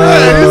 Just like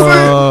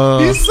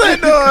that. He said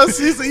to us,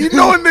 he said, "You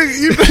know a nigga,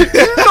 you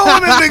know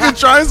when a nigga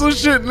trying some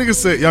shit." Nigga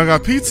said, "Y'all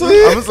got pizza?"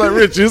 I was like,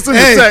 "Richie, it's in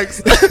Hey. the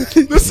text."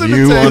 This in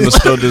You the text.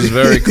 understood this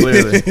very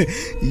clearly.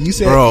 You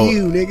said Bro.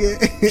 you,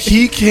 nigga.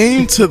 He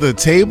came to the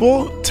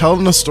table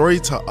telling the story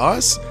to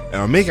us,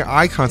 and I'm making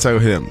eye contact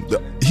with him.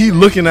 He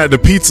looking at the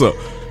pizza.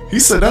 He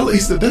said,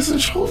 "That's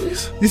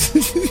anchovies."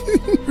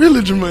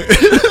 Really, Jermaine?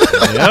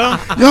 Yeah.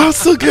 Y'all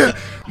still get.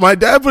 My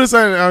dad put his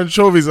hand on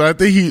anchovies, and I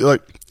think he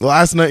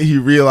last night he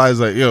realized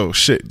yo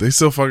shit, they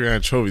still fucking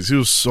anchovies. He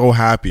was so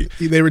happy,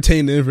 They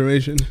retained the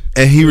information.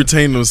 and he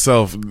retained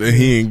himself, and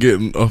he ain't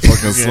getting a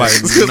fucking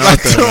slice. nothing,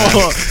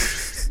 man.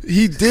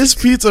 He dissed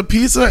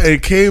pizza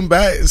and came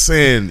back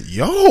saying,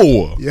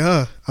 "Yo,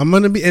 Yeah, I'm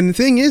gonna be. And the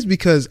thing is,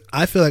 because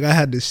I feel like I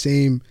had the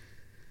same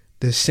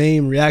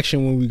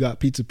reaction when we got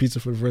pizza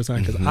for the first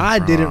time, because I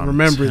didn't Bro, I'm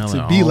remember it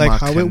telling to be all like my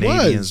how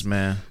Canadians, it was.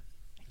 man.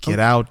 Get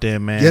out there,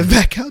 man. Get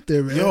back out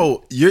there, man.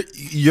 yo, you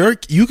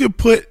could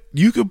put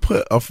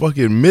a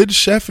fucking mid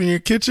chef in your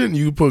kitchen.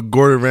 You could put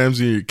Gordon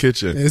Ramsay in your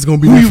kitchen. It's gonna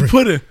be Who different. you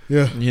put it?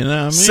 Yeah, You know what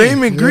I mean?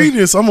 Same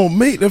ingredients. I'm gonna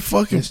make the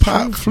fucking It's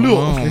pot true. fluid.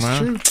 Come on, it's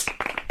man. true.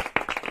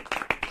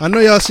 I know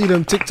y'all see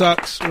them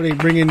TikToks where they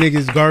bring in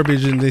niggas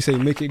garbage and they say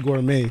make it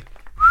gourmet.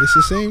 It's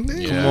the same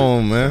thing. Yeah. Come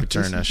on, man.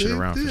 Turn that shit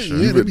around for Yeah, sure.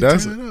 yeah. they be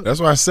that's turning up. that's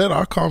why I said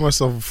I call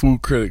myself a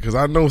food critic, because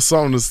I know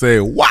something to say.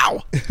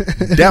 Wow,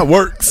 that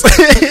works.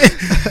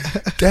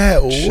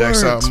 That Checks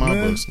works, out my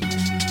man. books.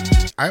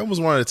 I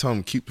almost wanted to tell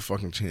him keep the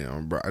fucking chain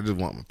on, bro. I just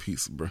want my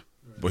pizza, bro.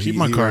 But Keep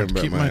my he card. ran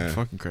back Keep my my hand.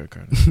 fucking credit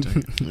card. Take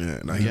it. Yeah,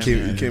 no, he Yeah, came.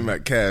 man. He came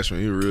back cash,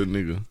 man. He a real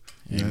nigga.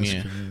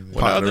 Amen.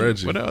 What Partner other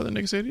Reggie. what other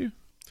niggas say to you?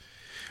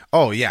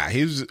 Oh yeah,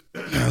 he was.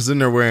 I was in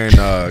there wearing.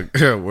 I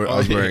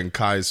was wearing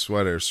Kai's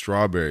sweater,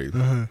 strawberry,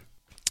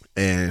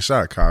 and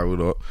shout out Kai,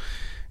 what up?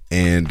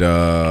 And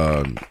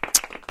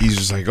he's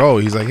just like,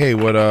 hey,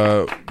 what?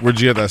 Where'd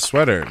you get that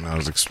sweater? And I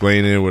was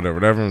explaining it,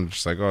 whatever. I'm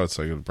just like, it's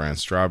like a brand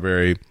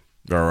strawberry.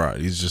 All right.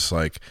 He's just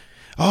like,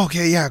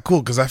 okay, yeah,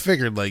 cool. Because I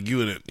figured like you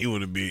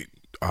wouldn't be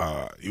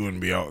out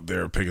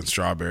there picking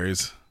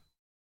strawberries.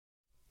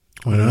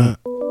 Why not?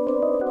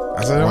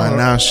 I said, why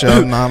not,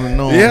 Sheldon? I don't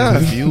know. Yeah. I'm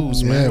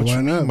confused, man. Yeah, what why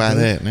you not, mean by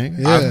bro? that, nigga?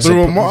 Yeah. I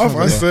threw him off.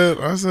 I said,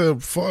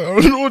 fuck, I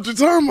don't know what you're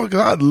talking about. 'Cause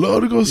I'd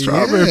love to go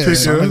strawberry Yeah.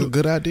 Sounds like a picking.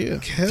 good idea.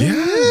 Hell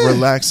Yeah.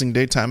 Relaxing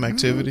daytime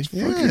activity.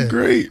 Yeah.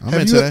 Great. I'm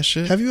into that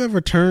shit. Have you ever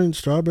turned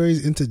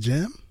strawberries into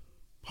jam?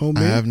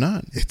 Homemade? I have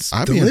not. It's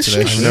I'd be into that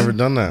delicious. shit. I've never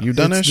done that. You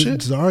done that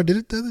shit? Zara did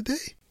it the other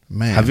day.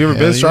 Man, Have you ever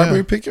hell been strawberry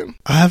yeah. picking?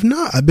 I have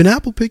not. I've been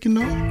apple picking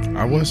though.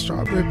 I was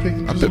strawberry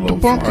picking. I just picked a the little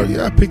far. pumpkin.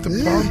 Yeah, I picked the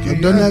Yeah, pumpkin.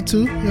 I've done yeah. that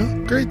too. Yeah.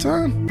 Great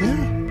time.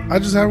 Yeah. I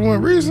just haven't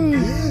went recently.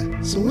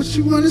 Yeah. So what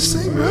you want to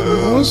say,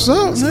 bro? What's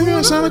up, nigga?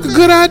 That sound like a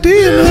good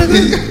idea,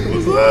 nigga.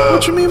 What's up?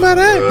 What you mean by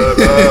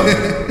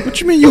that?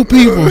 What you mean, you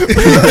people? You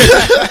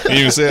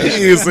even say that?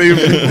 You didn't say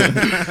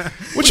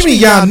What you mean,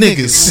 y'all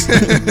niggas?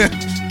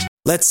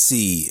 Let's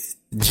see.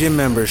 Gym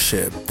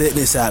membership,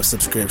 fitness app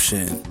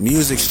subscription,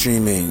 music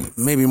streaming,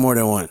 maybe more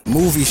than one.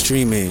 Movie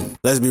streaming,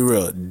 let's be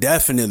real,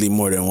 definitely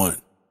more than one.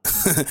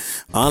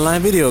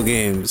 Online video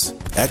games,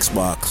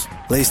 Xbox,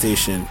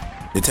 PlayStation,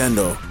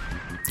 Nintendo.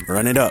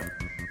 Run it up.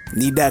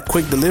 Need that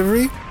quick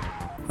delivery?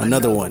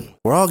 Another one.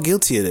 We're all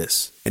guilty of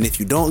this. And if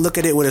you don't look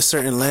at it with a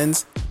certain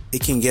lens,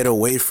 it can get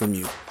away from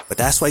you. But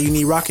that's why you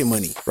need Rocket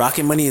Money.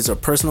 Rocket Money is a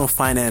personal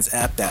finance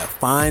app that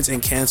finds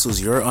and cancels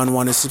your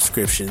unwanted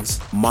subscriptions,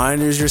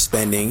 monitors your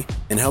spending,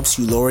 and helps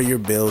you lower your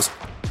bills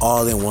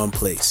all in one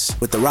place.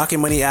 With the Rocket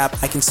Money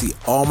app, I can see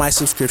all my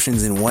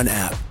subscriptions in one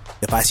app.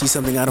 If I see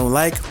something I don't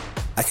like,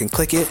 I can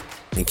click it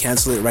and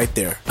cancel it right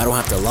there. I don't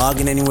have to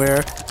log in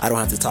anywhere. I don't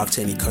have to talk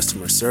to any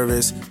customer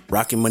service.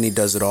 Rocket Money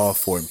does it all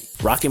for me.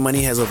 Rocket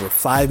Money has over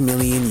 5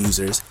 million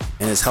users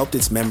and has helped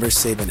its members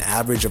save an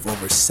average of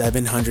over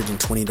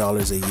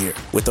 $720 a year,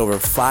 with over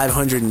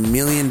 $500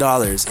 million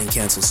in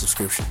canceled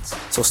subscriptions.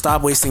 So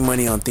stop wasting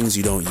money on things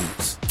you don't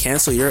use.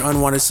 Cancel your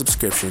unwanted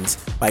subscriptions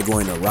by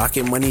going to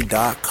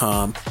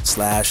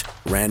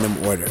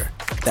rocketmoney.com/random order.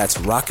 That's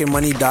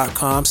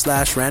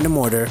rocketmoney.com/random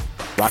order.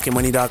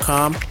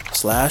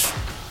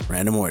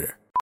 rocketmoney.com/random order.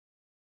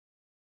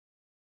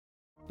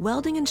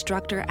 Welding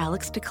instructor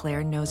Alex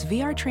DeClaire knows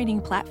VR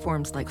training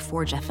platforms like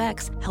Forge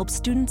FX help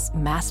students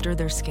master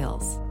their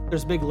skills.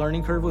 There's a big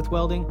learning curve with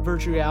welding.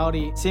 Virtual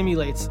reality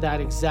simulates that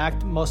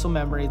exact muscle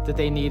memory that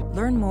they need.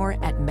 Learn more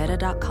at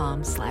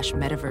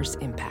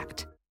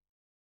meta.com/metaverseimpact.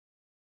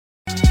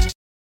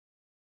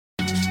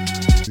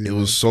 It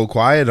was so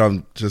quiet.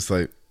 I'm just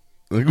like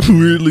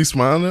weirdly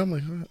smiling. I'm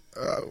like,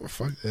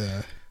 fuck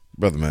Yeah.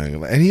 brother,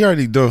 man. And he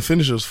already done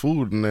finished his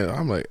food, and then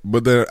I'm like,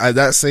 but then at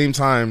that same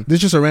time,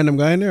 There's just a random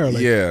guy in there? Or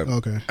like, yeah.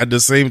 Okay. At the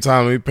same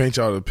time, let me paint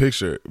y'all the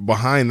picture.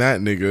 Behind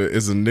that nigga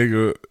is a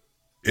nigga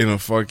in a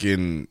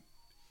fucking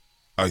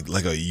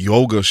like a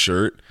yoga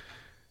shirt.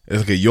 It's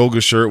like a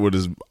yoga shirt with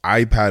his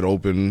iPad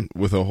open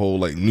with a whole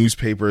like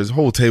newspaper. His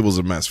whole table's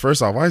a mess.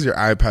 First off, why is your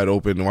iPad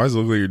open? Why does it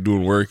look like you're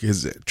doing work?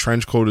 His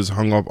trench coat is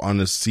hung up on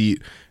the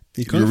seat.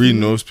 You're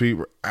reading those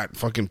people at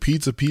fucking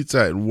pizza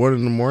at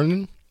 1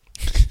 a.m.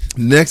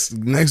 Next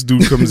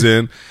dude comes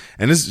in,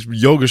 and this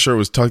yoga shirt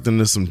was tucked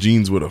into some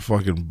jeans with a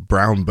fucking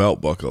brown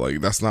belt buckle. Like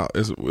that's not.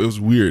 It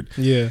was weird.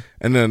 Yeah.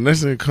 And then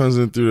next thing comes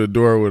in through the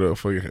door with a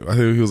fucking. I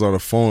think he was on a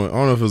phone. I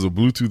don't know if it was a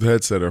Bluetooth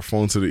headset or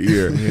phone to the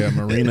ear. Yeah,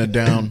 Marina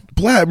down.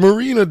 Black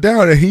Marina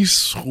down, and he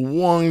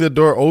swung the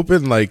door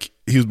open like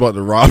he was about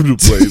to rob the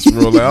place,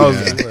 bro. Like, I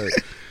was like,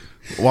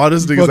 why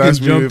this niggas Fucking ask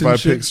me jumped if and I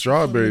shit. pick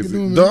strawberries? What you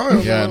doing, Dog,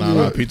 man? Yeah, I'm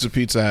no. like,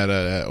 Pizza had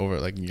over,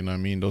 like, you know what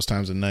I mean? Those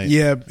times of night.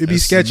 Yeah, it'd be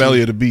That's sketchy. the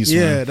belly of the beast,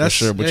 Yeah, man, for that's-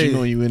 sure. But hey. you know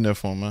what you in there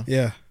for, man.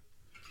 Yeah.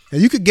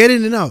 And you could get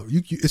in and out.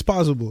 It's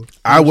possible.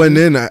 I went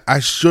in. I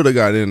should have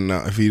got in and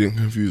out if he didn't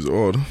confuse the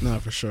order, Nah,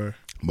 for sure.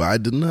 but I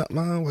did not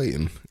mind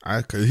waiting.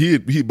 I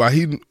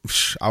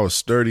was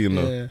sturdy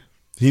enough. Yeah.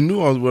 He knew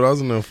what I was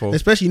in there for.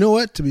 Especially, you know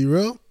what? To be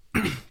real,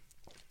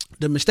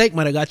 the mistake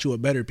might have got you a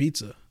better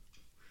pizza.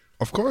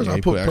 Of course, Yeah, I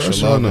he put extra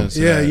pressure love on him.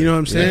 into Yeah, that. you know what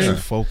I'm saying? Extra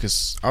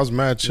focus. I was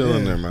mad chilling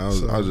Yeah, there, man.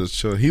 I was just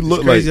chilling. He It's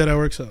looked crazy like how that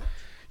works out.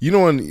 you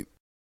know when.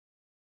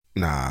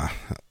 Nah,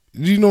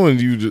 you know when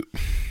you just.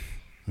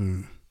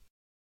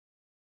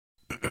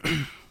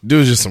 There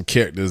was just some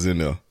characters in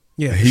there.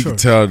 Yeah, He sure. could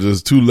tell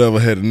there's 2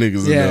 level-headed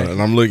niggas in Yeah. there,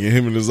 and I'm looking at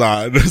him in his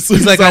eye.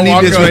 He's like, I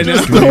need this right now.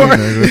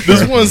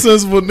 This one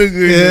sensible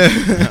nigga.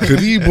 Yeah, cause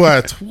he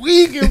boy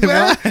tweaking,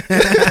 man.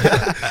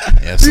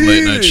 Yeah, it's a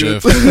late night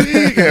shift.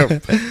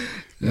 Tweaking.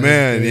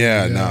 Man,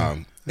 yeah, nah,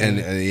 and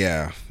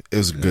yeah, it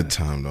was a good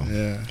time though.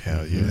 Yeah.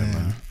 Hell yeah,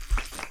 man.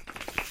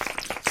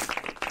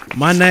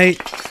 My night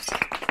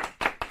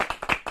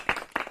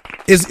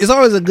it's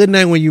always a good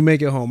night when you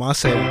make it home. I'll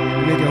say that.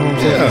 You make it home.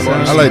 Yeah, so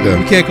I like that.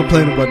 You can't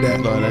complain about that.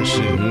 Love that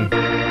shit.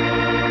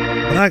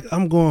 But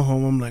I'm going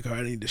home. I'm like, all right,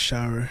 I need to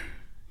shower.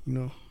 You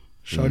know,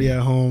 Shorty at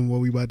home. What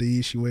we about to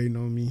eat? She waiting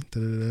on me.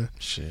 Da-da-da.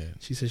 Shit.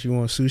 She said she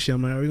wants sushi.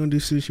 I'm like, are we gonna do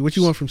sushi? What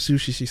you want from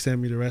sushi? She sent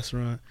me the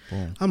restaurant.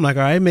 Boom. I'm like,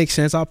 all right, it makes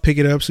sense. I'll pick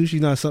it up.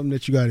 Sushi's not something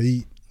that you gotta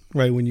eat.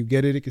 Right when you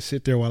get it, it can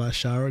sit there while I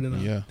shower.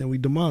 Then we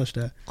demolish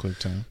that. Quick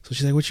time. So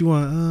she's like, what you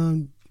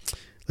want?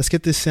 Let's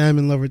get this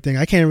salmon lover thing.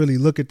 I can't really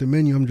look at the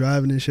menu. I'm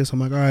driving and shit. So I'm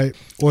like, all right,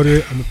 order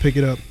it. I'm gonna pick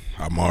it up.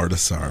 I'm already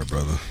sorry,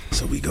 brother.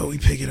 So we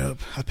pick it up.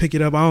 I pick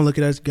it up. I don't look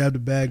at it. I just grab the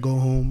bag, go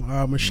home. All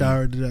right, I'm gonna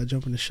shower. I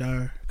jump in the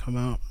shower, come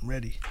out. I'm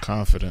ready.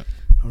 Confident.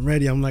 I'm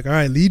ready. I'm like, all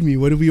right, lead me.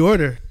 What did we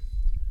order?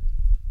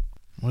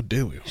 What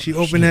did we order? She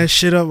opened that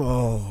shit up.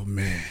 Oh,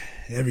 man.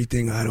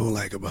 Everything I don't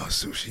like about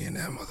sushi in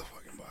that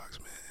motherfucking box,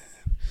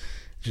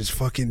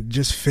 man.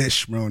 Just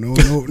fish, bro. No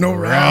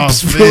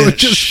wraps, bro. Fish.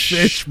 Just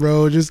fish,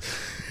 bro. Just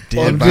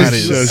dead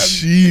bodies.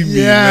 Sashimi,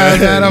 yeah,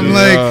 man. I'm Yeah.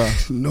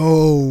 like,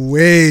 no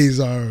way,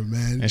 Zara,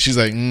 man. And she's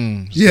like,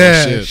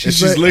 Yeah, shit.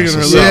 she's And like- licking her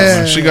lips.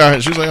 Yeah.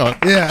 She's like, oh,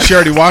 Yeah. She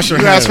already washed her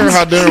hands. You asked her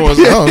how dinner was.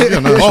 Oh, yeah,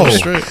 no, she was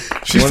straight.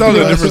 She's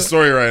telling a different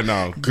story right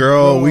now.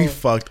 Girl, we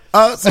fucked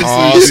up.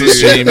 Oh,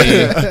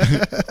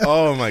 sashimi.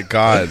 Oh my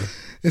god.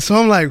 And so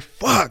I'm like,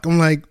 fuck. I'm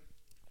like,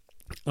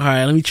 all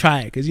right, let me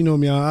try it. Because you know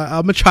me, I'm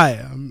going to try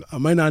it. I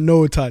might not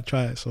know it till I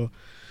try it. So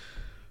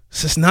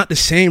it's just not the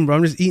same, bro.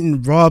 I'm just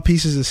eating raw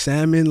pieces of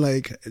salmon,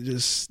 like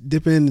just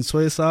dipping in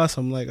soy sauce.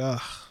 I'm like,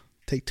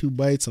 take 2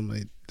 bites. I'm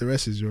like, the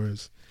rest is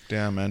yours.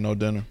 Damn, man, no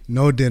dinner.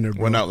 No dinner,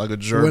 bro. Went out like a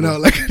gerbil. Went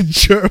out like a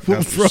gerbil,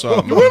 That's bro. what's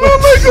up, man. Went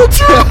out like a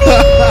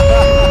gerbil.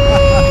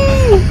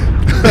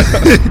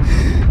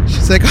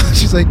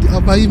 She's like,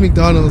 I'll buy you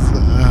McDonald's.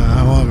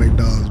 I want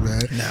McDonald's,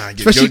 man. Nah,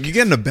 Especially- you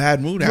get in a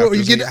bad mood Bro, after.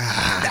 you It's get like,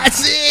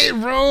 that's it,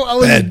 bro. I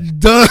was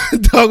done,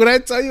 dog. When I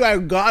tell you I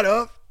got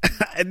up,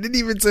 I didn't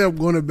even say I'm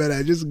going to bed.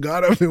 I just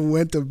got up and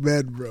went to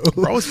bed, bro.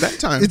 Bro, it's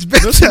bedtime. It's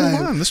Let's move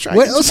bedtime. on. Let's try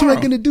What again else am I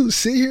tomorrow. gonna do?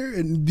 Sit here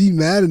and be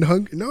mad and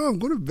hungry? No, I'm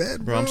going to bed,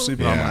 Bro, bro. I'm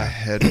sleeping on my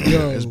head.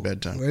 Yo, It's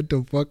bedtime. went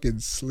to fucking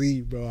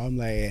sleep, bro. I'm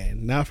like,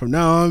 not from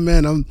now on,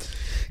 man.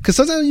 Because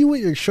sometimes you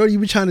with your shorty, you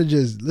be trying to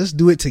just let's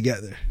do it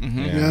together. You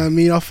know what I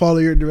mean? I'll follow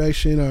your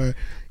direction, or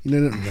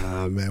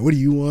nah, man. What do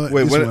you want?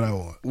 Wait, this what, is what I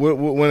want.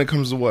 when it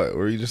comes to what?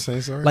 Were you just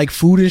saying sorry? Like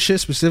food and shit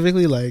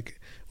specifically. Like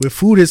with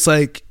food, it's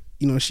like,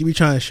 she be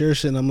trying to share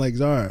shit, and I'm like,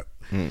 Zara.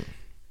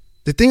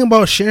 The thing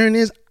about sharing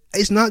is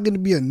it's not going to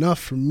be enough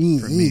for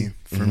me.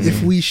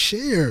 If we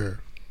share.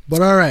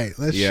 But all right,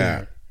 let's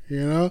share.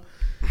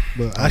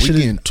 But I should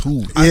getting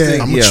 2. Yeah.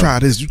 I'm gonna try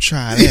this. You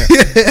try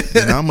that.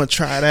 And I'm gonna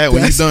try that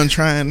when you done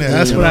trying that.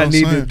 That's You what know I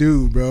need I'm to saying?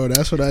 do, bro.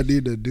 That's what I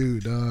need to do,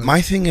 dog.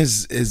 My thing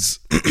is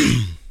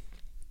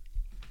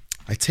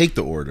I take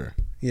the order.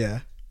 Yeah.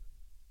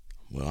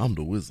 Well, I'm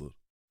the wizard.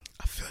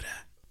 I feel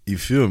that. You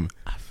feel me?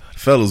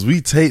 Fellas,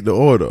 we take the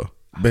order.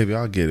 Baby,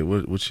 I'll get it.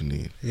 What you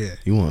need? Yeah.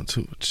 You want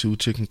two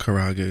chicken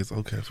karages?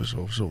 Okay, for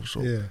sure.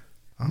 Yeah.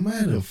 I'm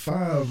adding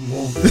 5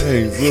 more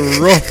things,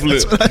 roughly.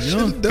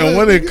 And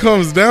when it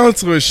comes down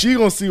to it, she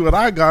gonna see what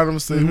I got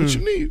and say, what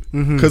you need?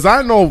 Because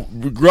I know,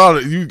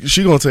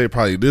 she gonna tell you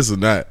probably this or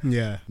that.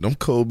 Yeah. Them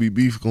Kobe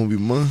beef gonna be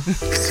mine.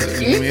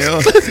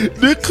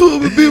 That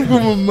Kobe beef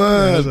gonna be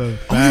mine.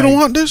 Oh, you don't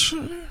want this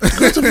shit?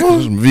 Get the fuck.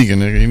 I'm vegan,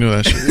 nigga. You know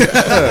that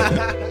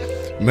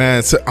shit.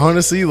 Man, so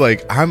honestly,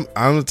 like I'm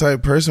the type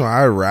of person where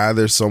I'd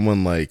rather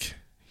someone like,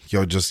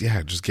 yo, just get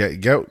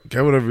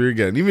whatever you're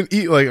getting. Even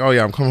eat like, oh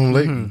yeah, I'm coming home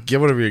late.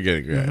 Get whatever you're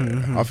getting.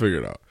 Yeah, I'll figure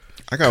it out.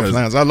 I got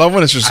plans. I love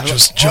when it's just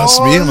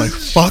me. I'm like,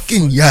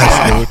 fucking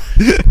yes,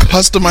 dude.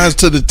 Customized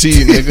to the T,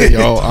 nigga.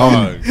 Yo,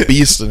 I'm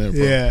beasting it,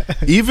 bro. Yeah.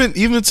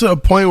 Even to a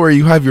point where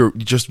you have your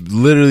just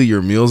literally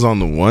your meals on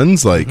the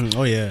ones, like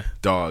Oh yeah.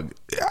 dog.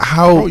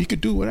 How Bro, you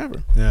could do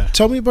whatever. Yeah.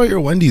 tell me about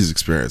your Wendy's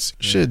experience.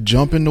 Shit,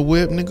 jump in the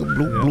whip, nigga.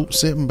 Bloop, bloop,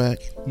 sitting back.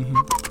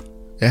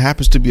 It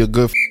happens to be a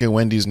good fucking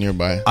Wendy's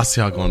nearby. I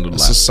see how going to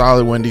It's a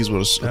solid Wendy's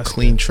with a That's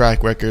clean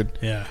track record.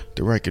 Yeah.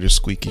 The record is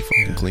squeaky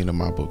fucking clean in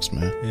my books,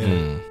 man.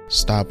 Yeah.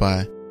 Stop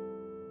by.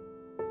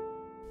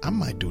 I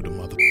might do the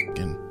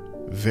motherfucking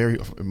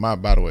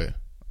by the way,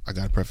 I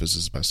gotta preface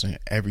this by saying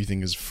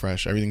everything is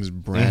fresh. Everything is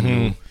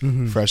brand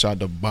new. Fresh out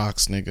the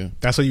box, nigga.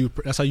 That's how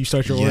you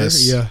start your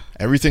Yes. order? Yeah.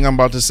 Everything I'm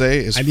about to say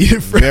is I need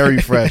it fresh. very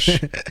fresh.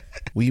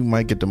 We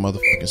might get the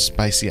motherfucking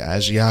spicy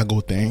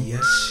Asiago thing.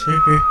 Yes,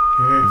 sir.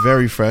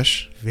 Very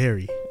fresh.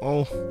 Very.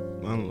 Oh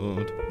my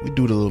lord. We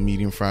do the little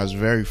medium fries,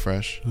 very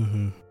fresh.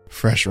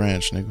 Fresh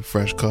ranch, nigga.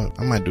 Fresh cut.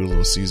 I might do a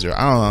little Caesar.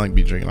 I don't like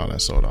be drinking all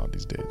that soda all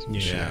these days.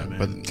 Yeah, man.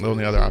 But the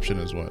only other option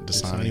is what?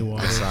 Dasani.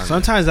 Water. Dasani.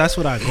 Sometimes that's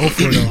what I go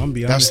for, though. I'm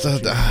be That's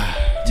honest.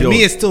 the. To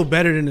me, it's still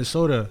better than the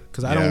soda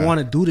because I don't Yeah. want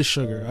to do the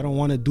sugar. I don't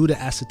want to do the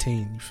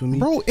acetane. You feel me?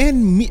 Bro,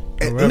 and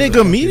Whatever.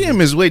 nigga,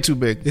 medium is way too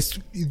big. It's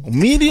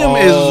Medium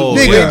Oh, is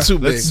way nigga, too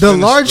big. let's- the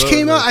finish large the-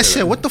 came out. I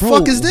said, "What the Bro,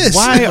 fuck is this?"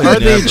 Why Like, are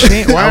they never.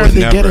 changing? Why I are would they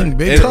never. getting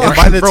big? And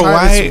by the bro, time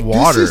why- it's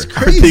water, This is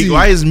crazy.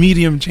 why is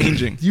medium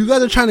changing? You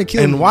guys are trying to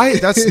kill And me. why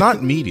that's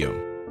not medium?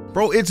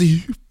 Bro, it's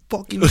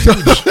fucking huge.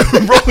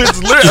 Bro,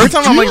 it's literally every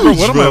time I'm like, bro,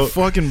 what am Bro. I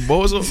fucking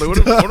bozo?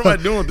 Like, what am I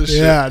doing with this shit?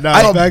 Yeah, nah,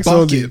 I facts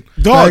bucket. only.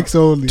 Dog, Facts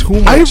only. Too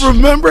I much.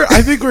 remember,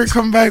 I think we were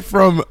coming back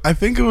from, I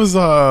think it was,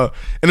 and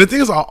the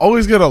thing is, I'll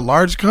always get a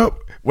large cup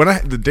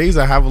the days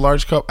I have a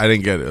large cup, I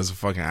didn't get it as a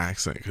fucking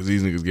accent because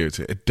these niggas gave it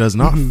to you. It does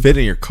not fit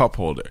in your cup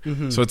holder.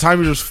 So the time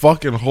you just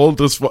fucking hold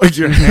this,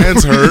 your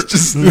hands hurt.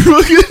 Just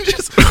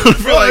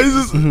that's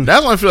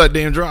when I feel like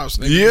damn drops.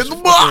 Nigga.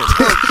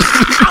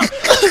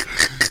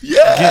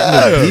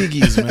 Getting the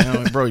biggies,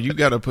 man. Like, bro, you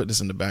gotta put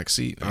this in the back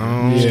seat.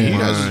 Oh You my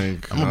guys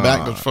God. I'm gonna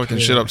back the fucking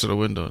shit up to the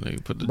window,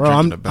 nigga. Put the Bro,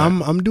 drink in the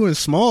back. I'm doing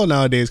small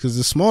nowadays because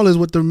the small is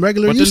what the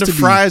regular But then used the to be.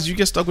 fries, you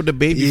get stuck with the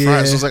baby Yeah.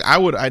 fries. So it's like I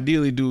would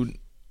ideally do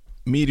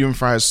medium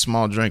fries,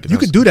 small drink. You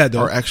could do that,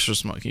 though. or extra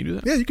small. Can you do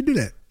that? Yeah, you could do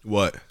that.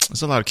 What?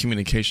 It's a lot of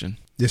communication.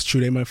 That's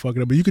true. They might fuck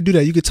it up, but you could do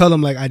that. You could tell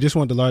them like, I just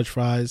want the large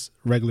fries,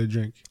 regular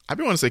drink. I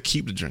be want to say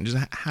keep the drink, just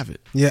have it.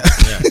 Yeah,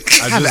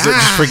 I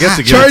just forget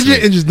to give charge it to it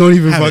me. and just don't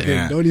even Have it, fucking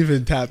yeah. don't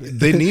even tap it.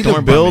 They need Don't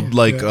to worry about build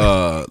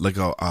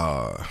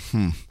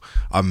me.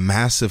 a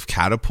massive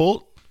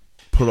catapult,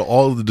 put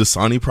all of the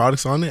Dasani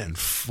products on it, and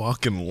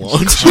fucking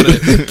launch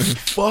it.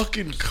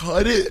 Fucking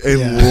cut it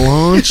and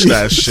launch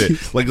that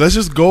shit. Like, let's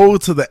just go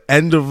to the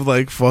end of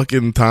like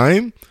fucking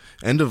time,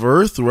 end of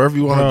Earth, wherever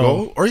you want to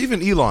Bro. go, or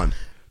even Elon.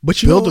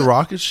 But you Build know a what?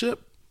 rocket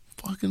ship.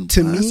 Fucking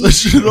To blast me- that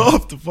shit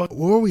off the fuck.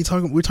 What were we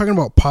talking? We were talking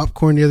about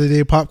popcorn the other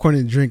day. Popcorn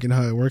and drink and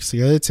how it works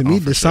together. To me,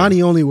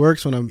 Dasani only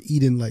works when I'm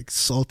eating like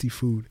salty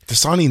food.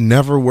 Dasani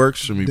never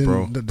works for me, Then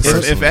bro.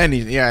 the- If any,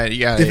 yeah.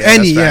 If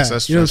any, yeah, you know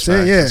what I'm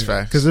saying,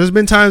 yeah. Because there's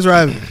been times where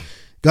I've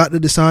got the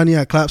Dasani,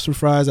 I clap some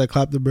fries, I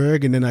clap the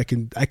burg, and then I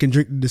can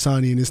drink the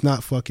Dasani, and it's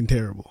not fucking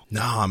terrible.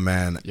 Nah,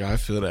 man. Yeah, I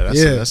feel that. That's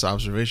Yeah. that's an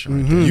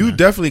observation. Right there. You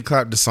definitely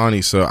clapped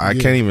Dasani, so I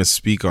can't even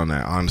speak on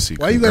that, honestly.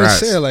 Why you gotta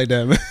say it like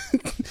that, man?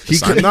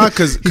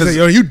 Because He's like,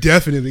 yo, you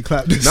definitely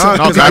clapped this. No,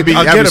 because I I be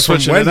get it from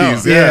switching it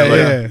Wendy's. out. Yeah, Yeah, like,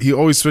 yeah. he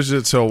always switches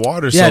it to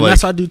water. Yeah, so and like,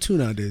 that's what I do too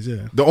nowadays.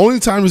 Yeah, the only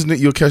times that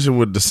you'll catch him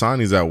with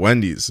Dasani is at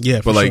Wendy's. Yeah,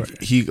 but for like sure.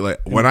 he like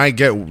when I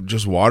get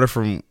just water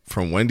from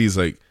Wendy's,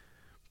 like,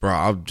 bro,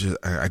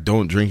 I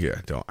don't drink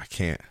it. I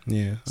can't.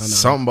 yeah. I know.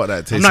 Something about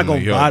that tastes. I'm not gonna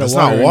like, yo, buy the that's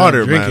water. not and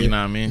water, drink man. it. You know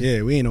what I mean?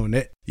 Yeah, we ain't on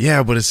that.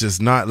 Yeah, but it's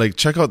just not like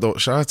shout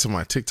out to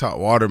my TikTok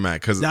water, man.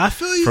 Because I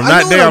feel you. from I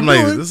that know day, what I'm I'm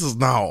like, doing. this is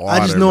not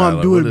water. I just know man. I'm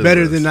Like, doing what is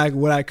better this? than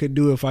what I could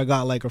do if I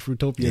got like a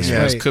Fruitopia Yeah,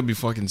 Sprite. this could be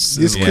fucking.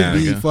 This yeah, could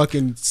be nigga.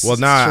 fucking. Well,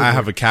 now I sugar.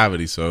 have a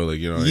cavity, so like,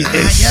 you know.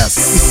 Yes.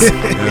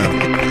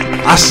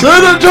 Yeah. I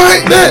should have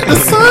drank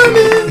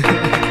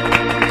that.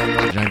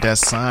 Drink that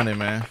Sonic,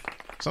 man.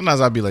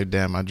 Sometimes I'll be like,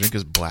 damn, my drink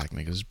is black,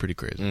 nigga. It's pretty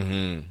crazy.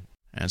 Mm-hmm.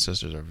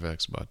 Ancestors are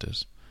vexed about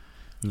this.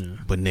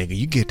 But nigga,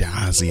 you get the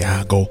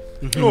Asiago.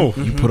 Oh,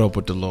 you put up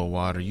with the low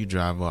water. You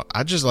drive up.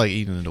 I just like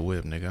eating in the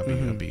whip, nigga.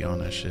 I be on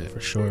that shit. For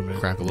sure, man.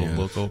 Crack a little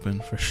book open.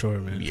 For sure,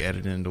 man. Be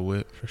editing in the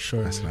whip. For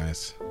sure. That's man.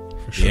 nice.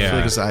 For sure. I feel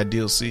like it's the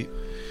ideal seat.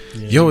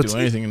 Yo, You it's do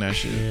anything in that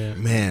shit. Yeah.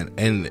 man,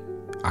 and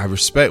I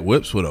respect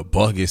whips with a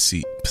bucket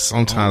seat.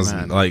 Sometimes, Oh,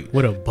 man. like,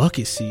 With a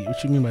bucket seat.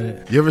 What you mean by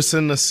that? you ever sit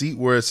in a seat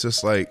where it's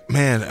just like,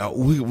 man,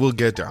 we'll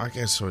get there. I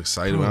get so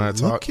excited when I Look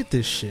talk. at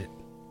this shit.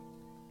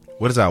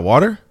 What is that?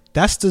 Water?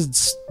 That's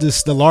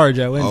the large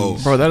at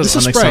Wendy's. Bro, that is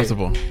This Sprite.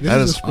 unacceptable. That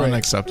is is a Sprite.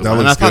 unacceptable. That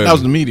And I looks thought good. that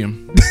was the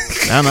medium.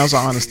 And that was an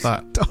honest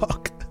thought.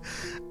 Dog.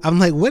 I'm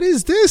like, what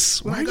is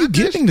this? Why are you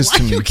giving this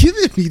to Why me? you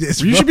giving me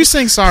this? You bro? should be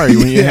saying sorry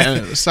when you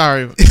Yeah.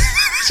 sorry.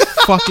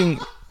 Fucking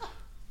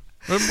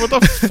what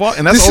the fuck?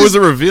 And that's This always is-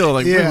 a reveal.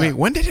 Like, yeah. wait,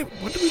 when did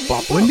we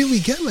bump When up? did we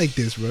get like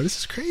this, bro? This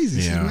is crazy.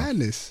 This Yeah. is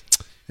madness.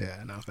 Yeah,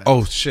 no.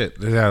 Oh shit!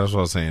 Yeah, that's what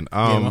I was saying.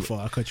 yeah, my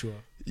fault. I cut you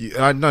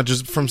off. No,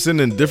 just from sitting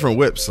in different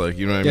whips, like,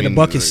 you know what I Yeah, the mean.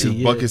 bucket Like, seat, the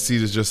yeah. bucket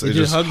seat is just It it just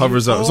just hugs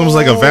hovers you. up. It's almost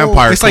like a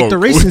vampire. It's like the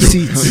cloak. racing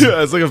seats.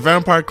 Yeah, it's like a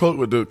vampire cloak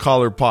with the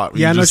collar pop.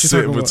 Yeah, I You know what just you're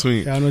sit talking in about.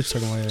 between. Yeah, I know what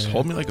you're talking about. Yeah,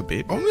 Hold me like a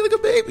baby. Hold me like a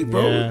baby,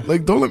 bro. Yeah.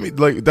 Like, don't let me.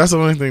 Like, that's the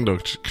only thing though.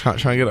 Trying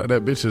to get out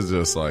that bitch is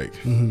just like,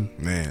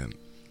 Mm-hmm. man.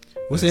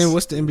 What's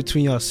the in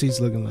between y'all seats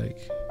looking like?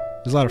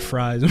 There's a lot of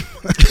fries. I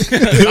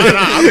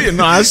mean,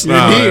 no, I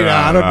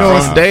I don't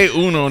know. From day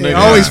uno, It nigga.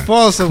 always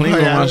falls somewhere.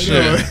 Clean on my I don't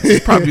know.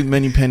 shit. Probably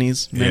many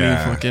pennies, many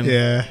Yeah. fucking.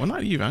 Yeah. Well,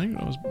 not even. I don't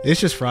even know. It's It's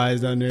just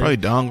fries down there. probably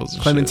dongles.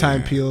 And Clementine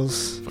shit.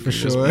 peels Fucking for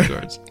sure. USB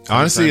cards.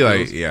 Honestly, Clementine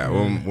like, peels. yeah,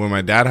 when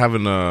my dad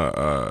having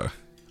a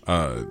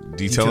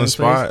detailing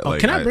spot, Oh,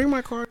 like, can I bring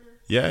my card?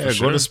 Yeah, go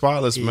sure. to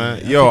Spotless, man.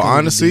 I Yo, think I need to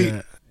honestly, do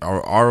that.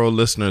 our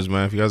listeners,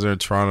 man, if you guys are in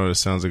Toronto, this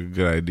sounds like a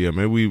good idea.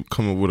 Maybe we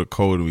come up with a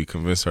code and we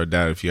convince our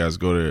dad if you guys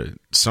go there.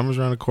 Summer's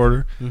around the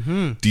corner.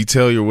 Mm-hmm.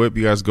 Detail your whip.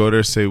 You guys go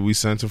there, say we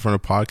sent it from the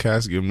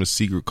podcast, give them a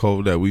secret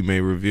code that we may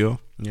reveal.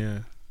 Yeah,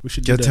 we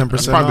should Get do that. 10%.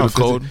 That's probably off.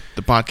 the code.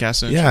 The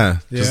podcast. Yeah,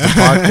 just the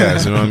Yeah.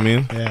 podcast, you know what I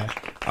mean?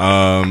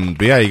 Yeah,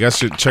 But yeah, you guys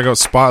should check out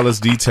Spotless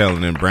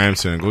Detailing in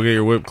Brampton. Go get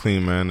your whip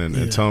clean, man,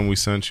 and tell them we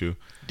sent you.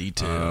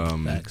 Detail.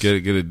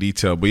 Get a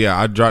detail. But yeah,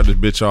 I dropped this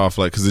bitch off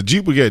like because the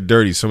Jeep would get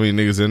dirty. So many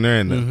niggas in there,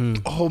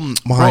 and oh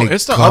my Bro,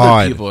 it's the god,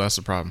 other people that's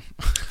the problem.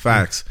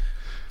 Facts.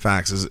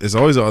 It's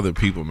always the other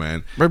people,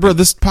 man. Right, bro,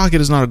 this pocket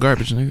is not a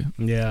garbage, nigga.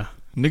 yeah.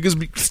 Niggas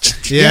be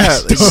Yeah.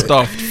 it's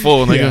stuffed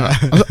full, nigga. Yeah.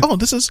 I was like, oh,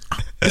 this is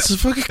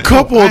fucking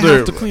cup I holder.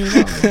 have to clean it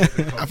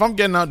out. If I'm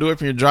getting out, do it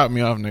for you. Drop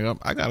me off, nigga.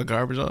 I got a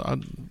garbage.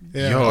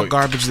 I'll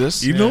garbage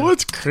this. You know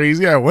what's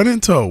crazy? I went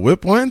into a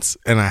whip once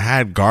and I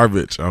had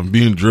garbage. I'm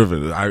being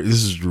driven.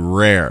 This is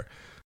rare.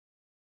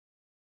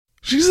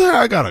 She said,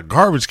 I got a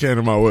garbage can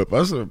in my whip.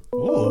 I said,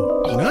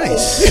 Oh,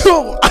 nice.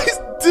 yo, I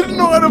didn't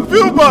know how to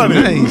feel about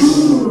it. Nice.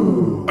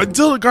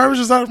 Until the garbage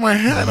was out of my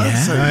hand. I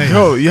said, Nice.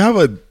 yo, you have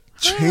a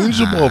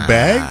changeable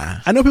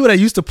bag? I know people that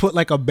used to put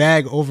like a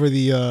bag over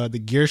the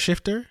gear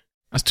shifter.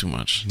 That's too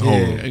much. No.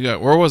 Yeah.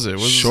 Where was it?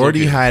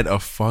 Shorty had a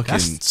fucking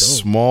That's dope.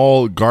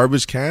 small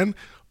garbage can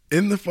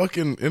in her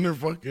fucking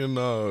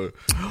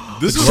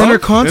this is center in the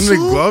console?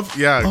 glove,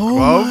 Oh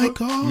my glove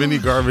God. mini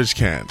garbage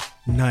can.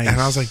 Nice. And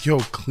I was like, yo,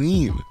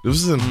 clean. This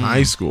was in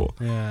high school.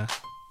 yeah.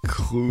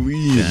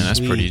 Clean. Yeah, that's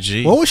pretty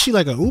G. What was she,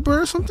 like, an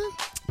Uber or something?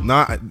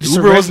 Not Just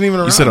Uber a wasn't even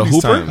around. You said a these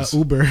Hooper? times.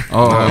 Uber.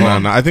 Oh,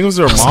 No. I think it was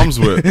her mom's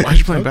whip. Why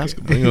you playing I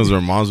basketball? think it was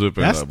her mom's whip,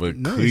 That's but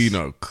nice. clean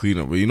up.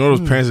 But you know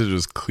those parents that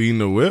just clean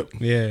the whip?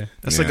 Yeah.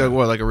 That's Yeah.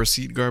 like a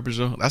receipt garbage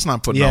though. That's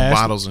not putting Yeah, out that's-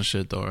 bottles and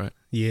shit though, right?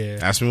 Yeah.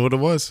 Ask me what it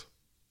was.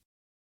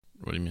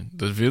 What do you mean?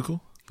 The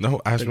vehicle?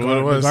 No, ask The me what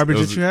it was. the garbage It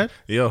was that you had?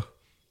 Yo,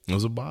 it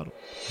was a bottle.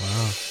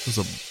 Wow.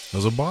 It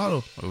was a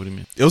bottle. What do you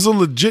mean? It was a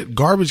legit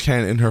garbage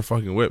can in her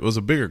fucking whip. It was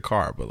a bigger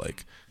car, but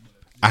like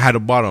I had a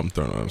bottle. I'm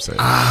throwing. What I'm saying.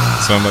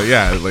 So I'm like,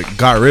 yeah, like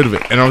got rid of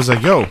it, and I was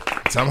like, yo,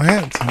 it's on my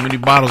hands. How many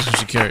bottles did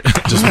she carry?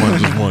 Just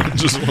one.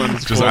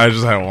 Just I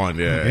just had one.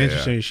 Yeah.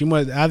 Interesting. She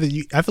must either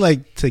I feel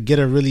like to get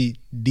a really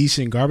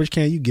decent garbage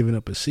can, you giving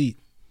up a seat.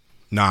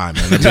 Nah, man,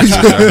 that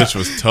bitch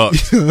was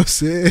tough. You know what I'm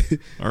saying?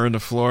 Or in the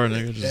floor,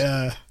 nigga. Just,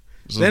 Yeah.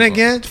 just Then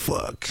again,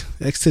 fuck.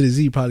 X to the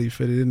Z probably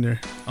fit it in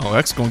there. Oh,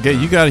 X gonna get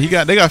you.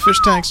 They got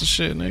fish tanks and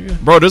shit, nigga.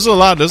 Bro, there's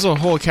a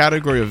whole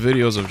category of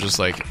videos of just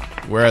like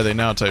where are they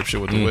now type shit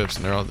with the whips,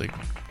 and they're all like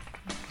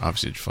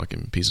obviously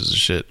fucking pieces of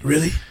shit.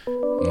 Really?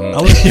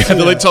 Yeah,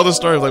 they like tell the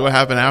story of like what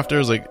happened after.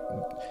 It's like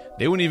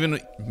they wouldn't even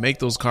make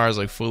those cars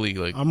like fully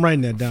like I'm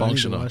writing that down. I need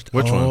to functional. watch that.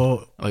 Which one?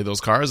 Oh, like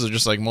those cars are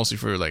just like mostly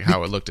for like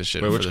how it looked and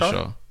shit Wait, for which the car?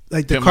 show.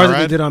 like the Pimp cars My that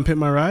they Ride? did on Pimp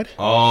My Ride?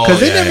 Oh, Because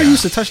they never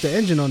used to touch the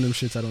engine on them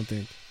shits, I don't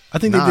think. I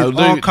think they did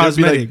all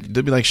cosmetic.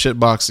 There'd be like shit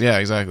box. Yeah,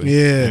 exactly.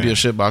 Yeah. It'd be a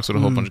shit box with a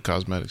whole bunch of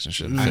cosmetics and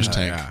shit. Fish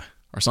tank. yeah.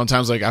 Or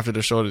sometimes like after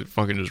the show, they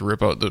fucking just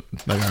rip out the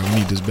like I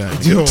need this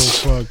back. Yo,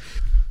 fuck.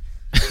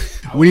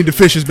 We need the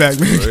fishes back,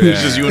 man.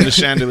 It's just you and the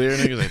chandelier.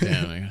 Niggas like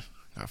damn, nigga,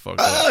 I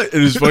fucked up. It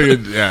was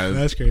fucking yeah.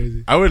 That's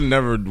crazy. I would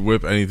never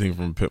whip anything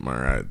from Pit My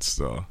Ride.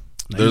 So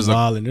There's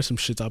there's some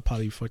shits I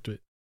probably fucked with.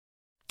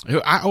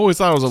 I always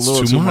thought it was a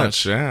little too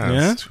much. Yeah,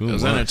 Yeah? it's too It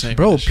was much. entertaining.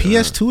 Bro, as shit.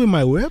 PS2 in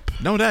my whip?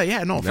 No,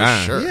 for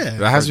Nah, sure. Yeah.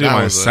 that has to be That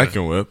my was a-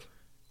 second whip.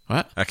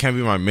 What? That can't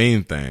be my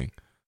main thing.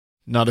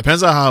 No,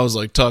 depends on how it was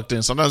like tucked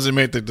in. Sometimes they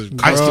make the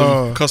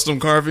custom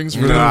carvings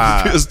for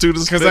Nah. the PS2 to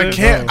Because I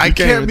spin. can't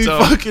even be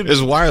tell. fucking.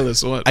 It's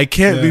wireless. What? I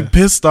can't be Yeah.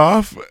 pissed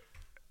off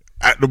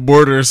at the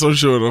border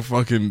associated with a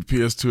fucking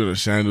PS2 and a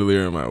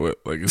chandelier in my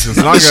whip. Like it's just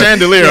not the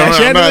chandelier. Yeah, I'm not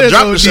chandelier's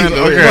drop the OD.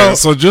 chandelier. Okay, Bro,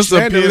 so just a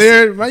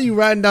Chandelier, why you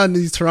riding down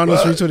these Toronto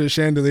streets with a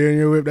chandelier in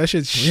your whip? That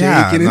shit's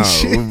shaking and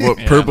shit.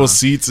 with purple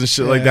seats and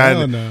shit like Yeah, that.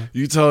 hell And no.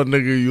 you tell a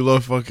nigga you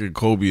love fucking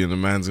Kobe, and the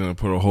man's gonna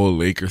put a whole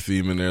Laker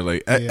theme in there.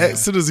 Like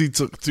as soon as he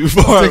took too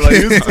far,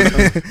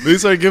 like they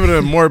started giving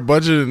him more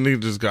budget, and they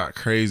just got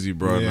crazy,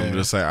 bro. And I'm Yeah.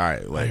 just like, all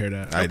right, like I hear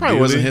that. That probably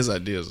wasn't his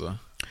ideas though.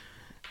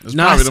 It's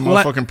Nah, probably the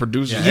well, motherfucking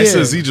producer. Yeah. It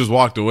says he just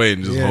walked away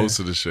and just Yeah.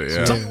 hosted the shit.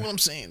 Yeah, Tell me what I'm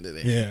saying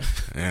today. Yeah.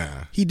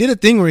 yeah. He did a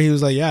thing where he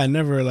was like, yeah, I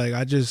never, like,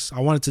 I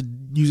wanted to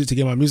use it to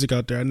get my music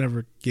out there. I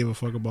never gave a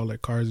fuck about,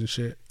 like, cars and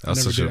shit. I That's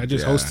never such did. a- I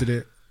just yeah. hosted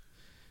it.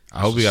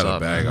 I hope he got What's a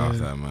up, bag man? off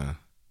that, man.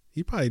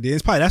 He probably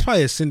did. That's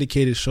probably a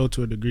syndicated show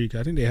to a degree.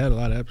 'Cause I think they had a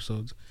lot of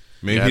episodes.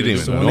 Maybe Yeah, he they didn't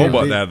just even So know they-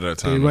 about they- that at that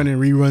They time. running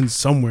reruns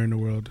somewhere in the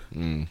world.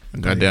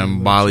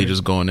 Goddamn Bali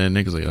just going in.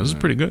 Niggas like, oh, this is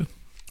pretty good.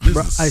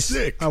 Bro,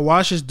 I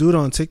watched this dude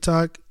on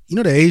TikTok. You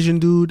know the Asian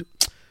dude?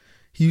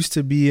 He used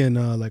to be in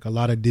like a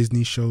lot of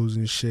Disney shows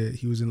and shit.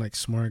 He was in like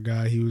Smart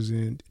Guy. He was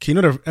in. Can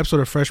you know the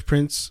episode of Fresh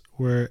Prince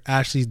where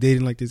Ashley's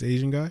dating like this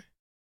Asian guy?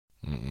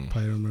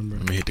 Probably don't remember.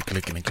 Let me hit the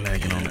clicking and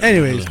clagging on it.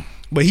 Anyways,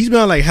 but he's been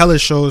on like hella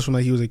shows from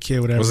like he was a kid,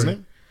 whatever. What's his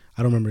name?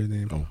 I don't remember his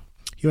name. Oh.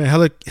 He went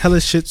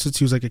hella shit since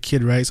he was like a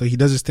kid, right? So he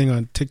does this thing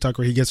on TikTok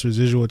where he gets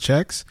residual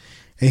checks,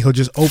 and he'll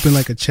just open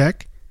like a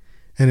check,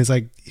 and it's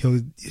like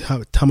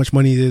how much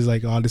money it is,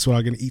 like, oh, this is what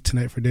I'm gonna eat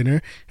tonight for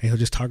dinner, and he'll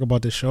just talk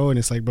about the show, and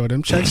it's like, bro,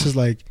 them checks is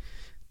like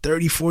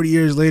 30, 40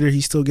 years later,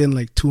 he's still getting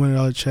like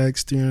 $200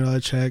 checks,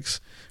 $300 checks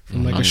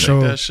from like I'll a take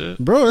show. that shit.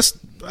 Bro,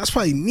 that's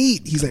probably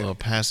neat. He's A like, little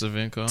passive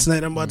income.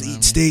 tonight I'm about to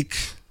eat steak.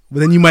 But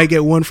then you might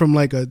get one from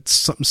like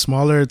something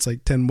smaller. It's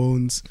like 10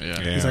 bones.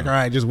 Yeah. He's like, all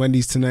right, just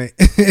Wendy's tonight.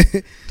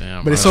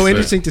 Damn. But it's bro. so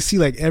interesting to see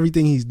like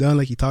everything he's done.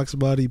 Like he talks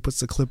about it. He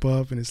puts the clip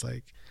up and it's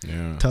like,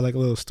 Yeah. tell like a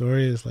little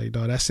story. It's like,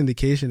 dog, that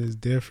syndication is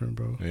different,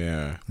 bro.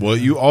 Yeah. Well,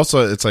 you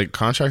also, it's like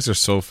contracts are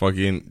so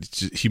fucking.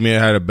 He may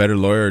have had a better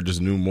lawyer or just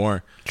knew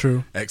more.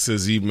 True.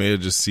 XZ may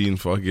have just seen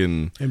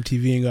fucking.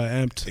 MTV and got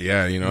amped.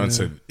 Yeah, you know, and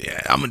said, yeah,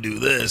 I'm going to do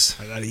this.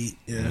 I gotta eat.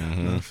 Yeah.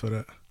 No, for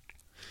that. Do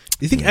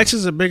you think X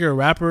is a bigger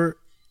rapper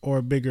or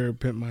a bigger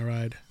Pimp My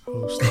Ride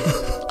host?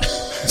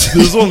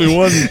 There's only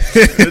one.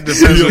 It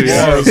depends what he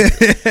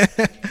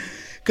was.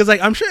 Because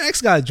like I'm sure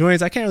X got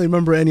joints. I can't really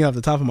remember any off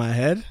the top of my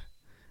head.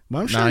 But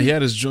I'm sure Nah, he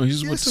had his joint.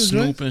 He's Yeah, with some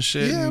Snoop joints. and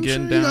shit, Yeah, and I'm getting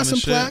sure he down got and some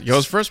shit. plaques.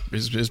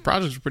 Yo, his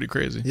projects were pretty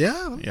crazy.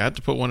 Yeah. I had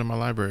to put one in my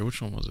library.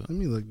 Which one was it? Let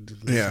me look.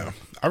 Yeah,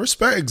 I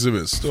respect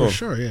Exhibit still. For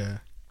sure, yeah.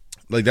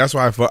 Like that's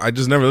why I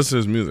just never listened to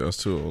his music. I was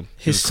too old.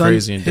 His was son,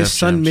 crazy in his Def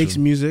son Jam, makes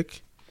too.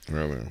 music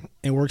Really,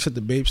 and works at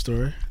the Babe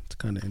store. It's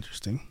kind of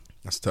interesting.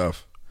 that's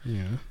tough.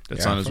 Yeah.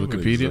 That's Yeah, on his I fuck with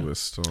Wikipedia. Exhibit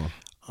still.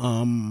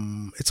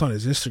 It's on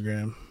his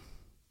Instagram.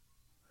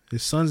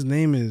 His son's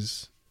name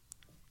is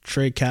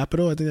Trey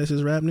Capital. I think that's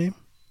his rap name.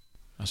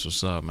 That's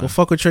what's up, man. Go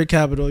fuck with Trey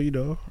Capital, you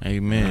know.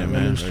 Amen,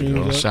 man. There you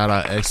go. Shout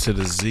out X to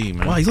the Z,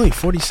 man. Wow, he's only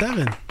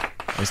 47.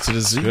 X to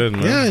the Z. Good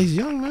man. Yeah, he's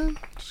young, man.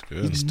 It's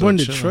good. He's still born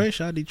in chilling. Detroit.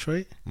 Shout out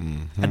Detroit.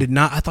 Mhm. I did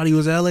not. I thought he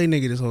was an LA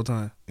nigga this whole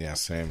time. Yeah,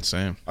 same.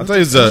 Same. I thought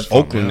he's an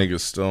Oakland yeah. nigga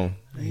still.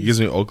 He gives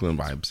me Oakland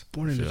vibes.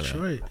 Born in Feel that.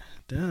 Detroit.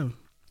 Damn.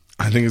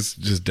 I think it's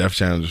just Def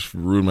Jam just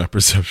ruined my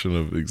perception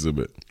of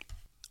Exhibit.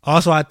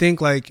 Also, I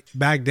think like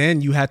back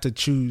then you had to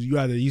choose. You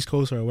either East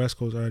Coast or a West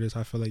Coast artist.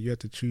 I feel like you had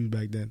to choose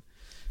back then.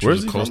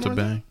 Where's he Coast from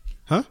to right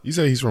Bang? You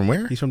said he's from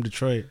where? He's from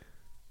Detroit,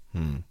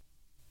 Hmm.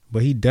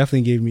 but he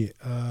definitely gave me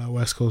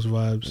West Coast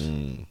vibes.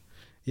 Mm.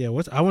 Yeah,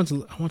 I want to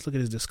look at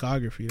his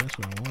discography. That's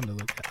what I wanted to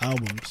look at.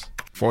 Albums.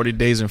 40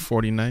 Days and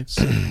 40 Nights.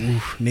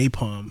 Oof,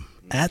 Napalm.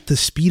 At the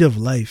Speed of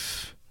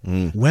Life.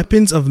 Mm.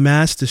 Weapons of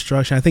Mass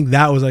Destruction. I think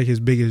that was like his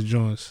biggest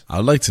joints.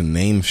 I'd like to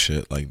name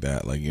shit like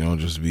that. Like, you know,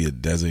 just be a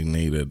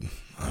designated,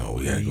 oh,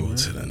 we gotta go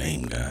to the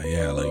name guy.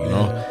 Yeah, like, you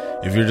know,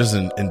 if you're just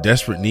in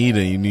desperate need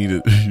and you need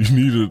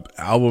an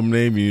album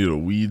name, you need a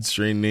weed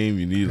strain name,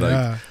 you need like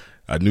Yeah.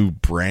 a new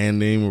brand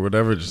name or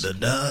whatever, just the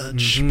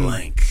Dutch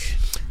blank.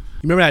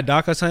 You remember that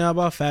doc I was telling you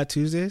about, Fat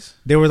Tuesdays?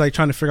 They were like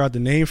trying to figure out the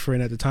name for it.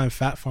 And at the time,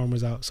 Fat Farm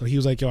was out. So he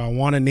was like, yo, I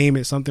want to name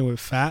it something with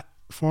Fat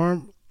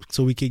Farm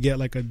so we could get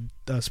like a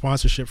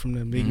sponsorship from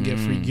them. They can get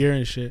free gear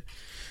and shit.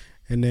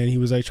 And then he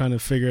was like trying to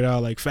figure it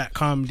out, like Fat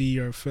Comedy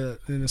or Fat.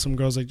 And then some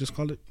girls like, just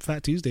call it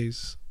Fat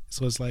Tuesdays.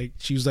 So it's like,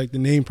 she was like the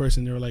name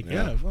person. They were like,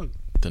 yeah fuck.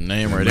 The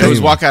name right there. They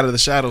always walk out of the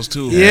shadows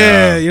too.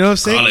 Yeah, you know what I'm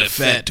saying? Call it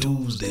Fat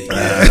Tuesday.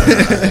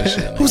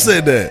 Who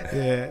said that?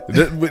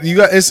 Yeah. But you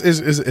got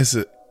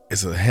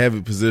it's a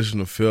heavy position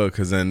to fill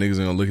because then niggas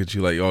are gonna look at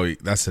you like, oh,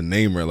 that's a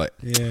namer. Like,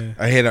 Yeah.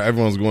 I hate how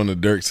everyone's going to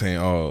Dirk saying,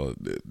 oh,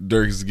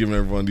 Dirk is giving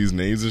everyone these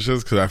names and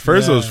shit. Because at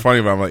first it was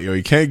funny, but I'm like, yo,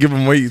 you can't give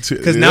them weight to.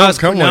 Because now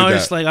it's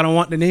like I don't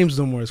want the names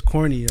no more. It's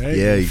corny, right?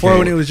 Yeah, you Before can't.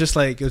 when it was just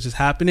like it was just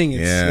happening.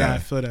 It's, Yeah. yeah, I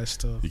feel that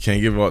still. You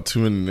can't give out too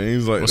many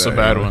names like What's that. a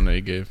bad you know? one that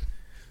he gave?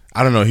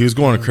 I don't know. He was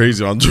going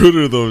crazy on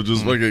Twitter though,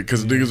 just like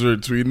because niggas were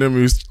tweeting him.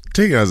 He was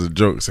taking it as a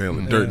joke, saying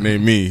like, Dirk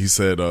named me. He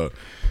said,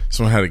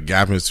 someone had a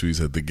gap in his tweet. He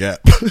said the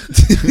gap.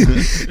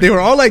 They were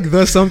all like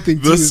the something.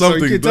 The Too, so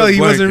something, you could the tell he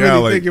blank, wasn't yeah,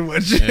 really like- thinking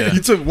much. Yeah. He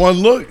took one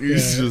look.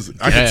 He's Yeah. just.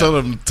 I can tell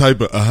him type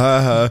of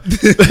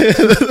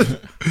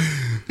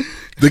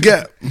the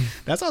gap.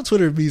 That's how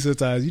Twitter be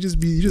sometimes. You just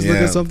look Yeah.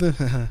 at something.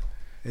 and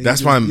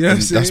That's you my just- you know what I'm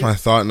that's saying? my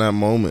thought in that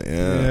moment.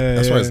 Yeah, Yeah,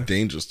 that's why yeah. it's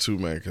dangerous too,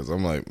 man. Because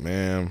I'm like,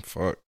 man,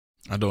 fuck.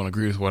 I don't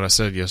agree with what I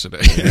said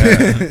yesterday.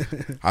 Yeah.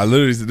 I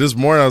literally this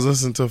morning I was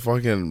listening to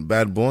fucking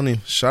Bad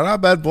Bunny. Shout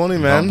out Bad Bunny,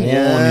 man. Bad Bunny.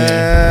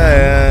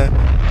 Yeah.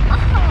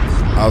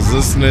 I was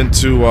listening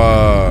to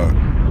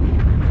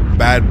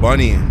Bad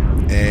Bunny,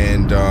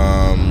 and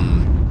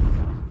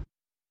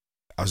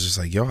I was just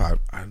like, yo, I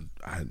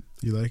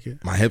You like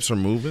it, my hips are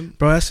moving.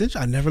 bro? That's it.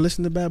 I never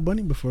listened to Bad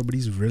Bunny before, but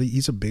he's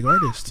a big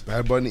artist.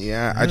 Bad Bunny,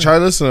 yeah. I try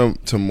to listen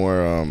to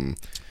more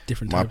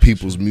Different. my types of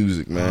people's shit.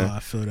 music, man. Oh, I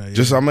feel that. Yeah.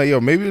 Just I'm like, yo,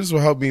 maybe this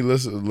will help me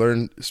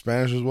learn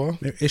Spanish as well.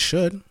 it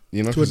should.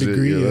 You know, To a 'cause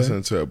degree, you're yeah.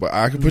 listening to it. But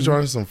I can put you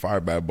on some fire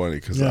Bad Bunny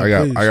because Yeah,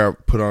 I please.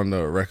 got put on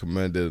the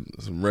recommended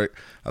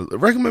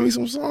recommend me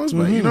some songs,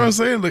 man. You know what I'm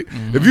saying? Like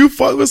if you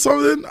fuck with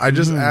something, I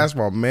just asked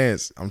my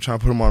mans. I'm trying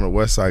to put him on the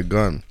West Side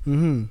Gun.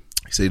 Mm-hmm.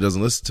 He said he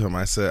doesn't listen to him.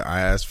 I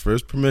asked for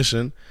his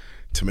permission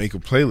to make a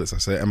playlist. I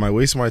said, am I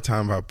wasting my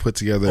time if I put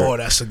together Oh,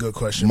 that's a good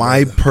question.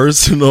 my brother.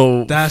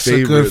 personal That's a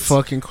good favorites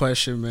fucking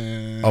question,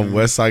 man. of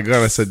West Side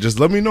Gun? I said, just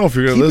let me know if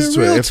you're gonna Keep listen to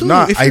real, it. If too.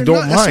 not, I you're don't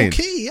not, that's mind.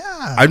 Okay,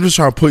 yeah. I'm just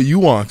trying to put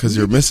you on because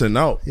you're missing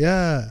out.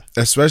 Yeah.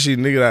 Especially a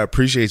nigga that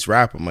appreciates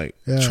rap. I'm like,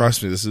 Yeah.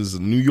 trust me, this is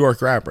New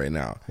York rap right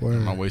now.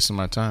 I'm not Word. wasting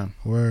my time.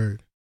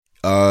 Word.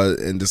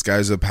 And this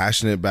guy's a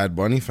passionate Bad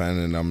Bunny fan,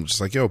 and I'm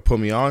just like, yo, put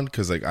me on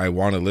because like I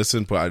want to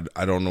listen, but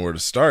I don't know where to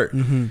start.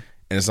 Mm-hmm.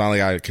 And it's not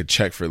like I could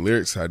check for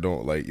lyrics. I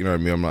don't like, you know what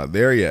I mean? I'm not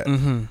there yet.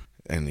 Mm-hmm.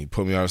 And he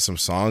put me on some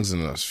songs,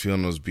 and I was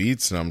feeling those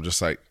beats, and I'm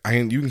just like,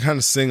 you can kind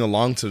of sing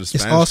along to the all Spanish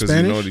because you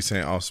Spanish? know what he's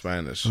saying, all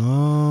Spanish.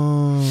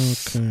 Oh,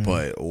 okay.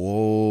 But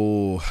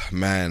whoa,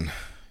 man,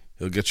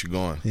 he'll get you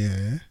going.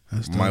 Yeah.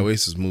 That's My dope.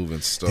 waist is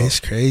moving still.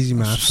 It's crazy,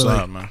 man. I What's feel up,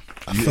 like man?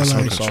 I feel It's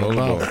like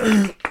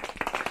uncontrollable.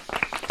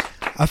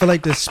 I feel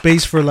like the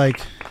space for like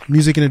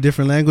music in a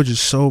different language is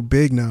so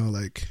big now.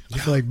 Like I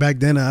feel like back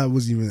then I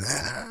was even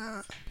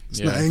it's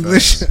Yeah, not facts.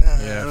 English. Yeah,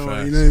 I don't-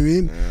 facts. you know what I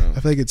mean? Yeah. I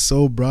feel like it's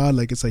so broad.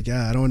 Like it's like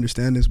I don't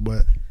understand this,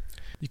 but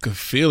You can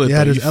feel it. yeah,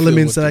 though. there's You feel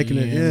elements what that I the- can.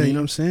 you know what I Yeah, you mean? know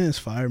what I'm saying? It's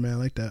fire, man. I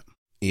like that.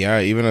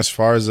 Yeah, even as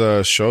far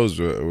as shows,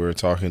 we were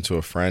talking to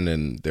a friend,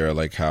 and they're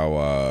like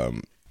how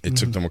it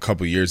took them a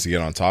couple years to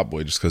get on Top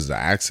Boy just because of the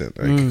accent.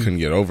 Like, couldn't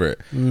get over it.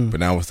 But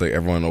now with like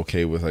everyone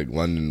okay with like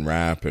London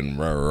rap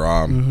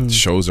and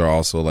shows are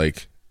also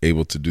like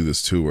able to do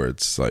this too, where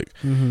it's like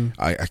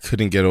I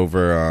couldn't get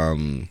over.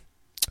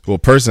 Well,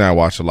 personally, I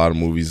watch a lot of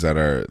movies that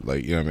are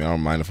like, you know what I mean? I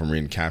don't mind if I'm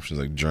reading captions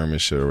like German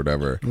shit or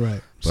whatever.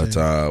 Right.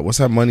 But what's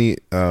that Money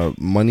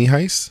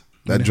Heist?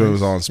 That joint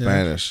was all in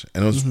Spanish,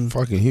 and it was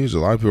fucking huge. A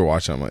lot of people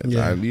watching. I'm like,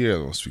 I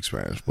don't speak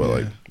Spanish, but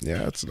like,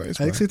 it's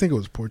nice. I actually think it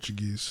was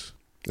Portuguese.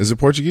 Is it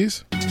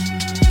Portuguese?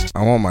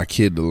 I want my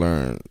kid to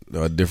learn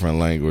a different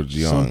language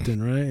young.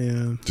 Something, right?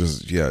 Yeah.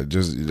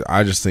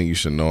 I just think you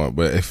should know it.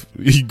 But if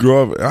you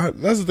grow up,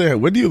 that's the thing.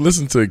 When do you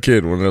listen to a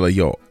kid when they're like,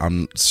 "Yo,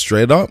 I'm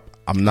straight up,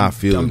 I'm not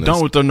feeling this. I'm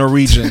done with the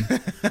Norwegian."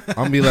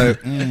 I'll be like,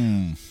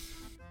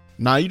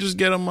 Nah, you just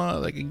get them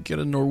get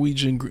a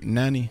Norwegian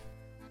nanny,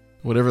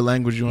 whatever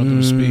language you want them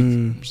to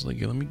speak. Just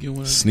like, let me get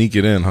one. Sneak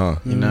it in, huh?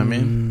 You know what I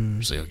mean?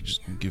 Just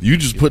like, you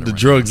just put the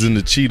drugs in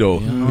the Cheeto.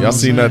 Y'all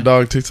seen that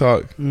dog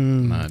TikTok?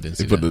 Nah, I didn't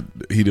see that.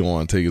 He didn't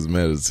want to take his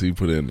meds, so he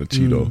put it in the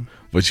Cheeto.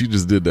 But you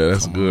just did that.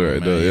 That's good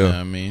right there. Yeah, you know what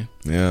I mean?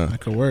 Yeah,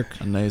 that could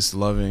work. A nice,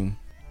 loving,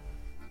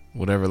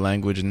 whatever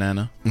language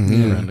nana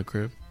around the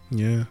crib.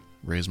 Yeah,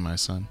 raise my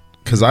son.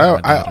 Because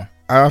I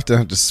often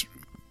have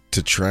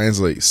to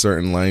translate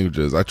certain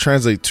languages. I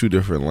translate 2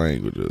 different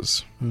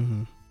languages.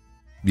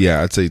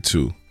 Yeah, I'd say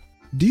 2.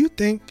 Do you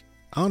think,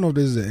 I don't know if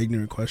this is an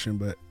ignorant question,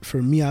 but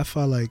for me, I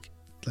feel like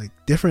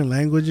different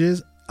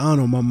languages, I don't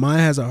know, my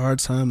mind has a hard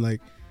time,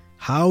 like,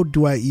 how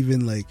do I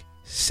even, like,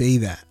 say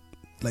that?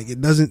 Like,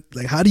 it doesn't,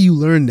 like, how do you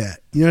learn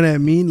that? You know what I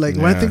mean? Like,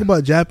 when I think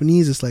about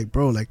Japanese, it's like,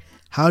 bro, like,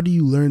 how do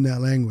you learn that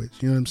language?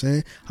 You know what I'm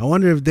saying? I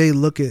wonder if they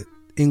look at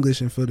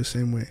English and feel the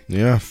same way.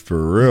 Yeah,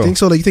 for real. You think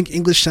so? Like, you think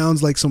English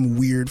sounds like some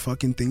weird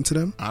fucking thing to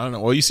them? I don't know.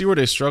 Well, you see where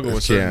they struggle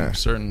with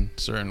certain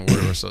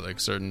words, or so, like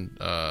certain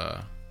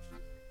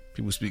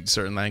people speak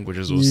certain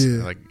languages will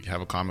like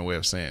have a common way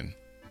of saying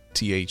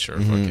th or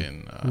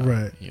fucking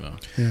right. You know,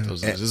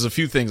 there's a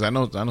few things I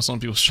know some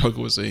people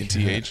struggle with saying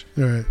th.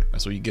 Right.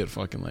 That's where you get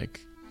fucking like.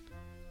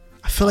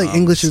 I feel like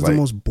English is the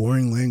most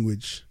boring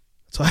language.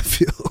 That's how I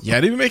feel. Yeah,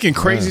 they be making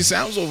crazy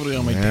sounds over there.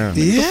 I'm like, yeah, what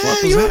the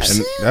fuck was that?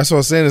 And that's what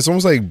I'm saying. It's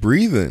almost like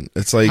breathing.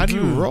 It's like, how do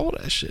you roll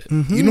that shit?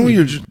 You know,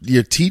 when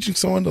you're teaching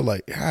someone to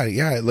like,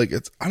 like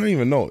it's, I don't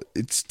even know.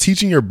 It's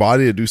teaching your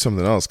body to do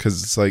something else,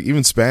 because it's like,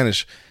 even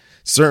Spanish,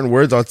 certain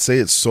words I'd say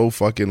it's so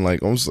fucking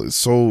like almost like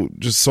so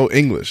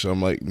English.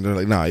 I'm like, they're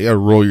like, nah, you gotta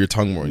roll your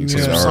tongue more. You say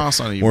sauce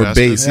on it, more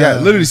bass. Yeah,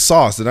 literally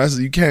sauce. And that's,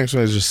 you can't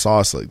explain. It's just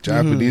sauce. Like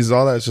Japanese,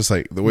 all that. It's just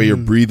like the way you're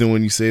breathing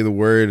when you say the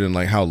word, and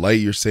like how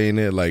light you're saying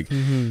it. Like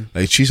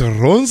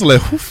chicharrones,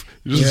 like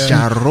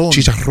chicharrón.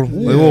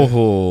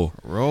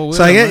 Roll.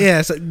 So I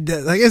guess, I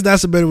guess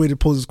that's a better way to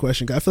pose this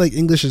question. I feel like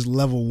English is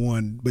level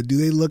 1, but do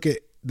they look at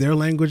their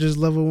language is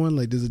level 1?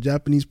 Like, does a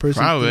Japanese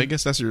person probably I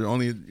guess that's your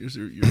only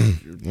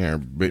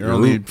your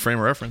only frame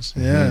of reference.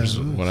 Yeah,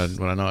 what I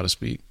know how to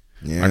speak.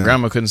 Yeah. My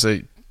grandma couldn't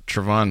say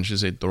Travan, she'd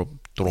say Troban.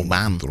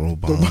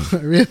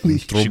 Really?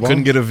 She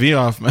couldn't get a V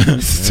off,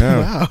 man.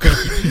 Yeah. Wow.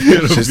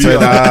 She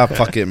said,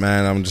 fuck it,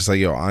 man. I'm just like,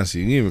 yo,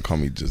 honestly, you can even call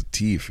me just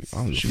T.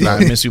 I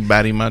miss you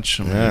batty much.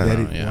 Wow. She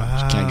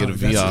can't get a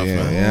V off,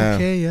 man. Yeah.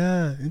 Okay,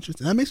 yeah.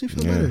 Interesting. That makes me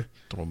feel better.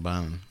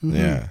 Troban.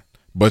 Yeah.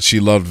 But she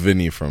loved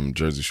Vinny from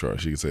Jersey Shore.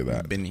 She could say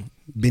that. Benny.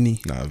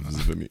 Nah, it was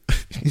Vinny.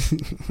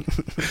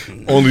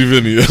 Only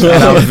Vinny.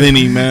 Shout out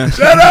Vinny, man.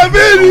 Shout out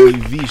Vinny. Only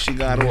V she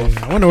got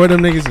off. I wonder what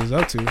them niggas is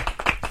up to.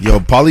 Yo,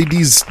 Pauly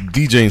D's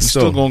DJing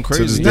still going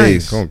crazy. to this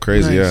Nice. day. Going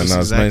crazy. Nice. Yeah, no, it's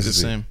exactly nice the to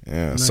see. same.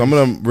 Yeah, Nice. some of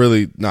them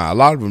really. Nah, a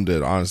lot of them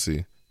did.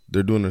 Honestly,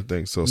 they're doing their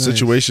thing. So Nice.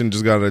 Situation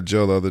just got out of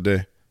jail the other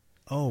day.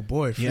 Oh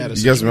boy, Yeah, Freddie.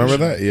 You guys remember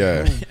that?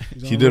 Yeah,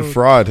 He's he on did road.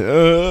 fraud.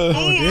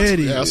 Did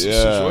he? Yeah, that's a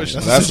Yeah,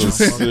 situation. that's a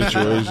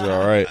situation.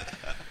 All right.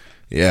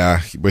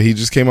 Yeah, but he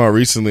just came out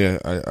recently.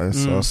 I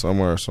saw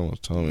somewhere someone was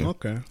telling me.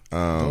 Okay.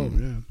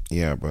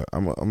 Yeah, but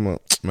I'm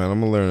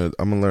gonna learn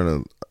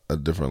a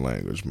different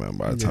language, man.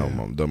 By the time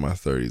I'm done my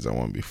 30s, I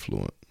want to be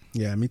fluent.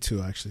 Yeah, me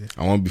too. Actually,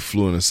 I want to be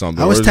fluent in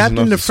something. I was or just tapped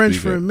enough into to French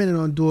speak for it. a minute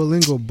on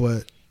Duolingo,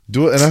 but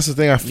Do it, and that's the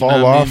thing. I fall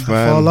know what I off, mean?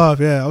 man. fall off.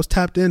 Yeah, I was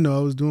tapped in though.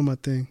 I was doing my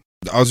thing.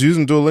 I was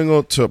using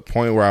Duolingo to a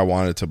point where I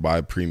wanted to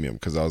buy premium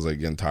because I was like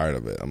getting tired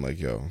of it. I'm like,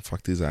 yo,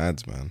 fuck these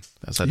ads, man.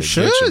 That's how You they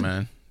get you, should.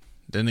 man.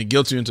 Then they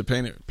guilt you into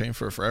paying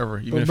for it forever.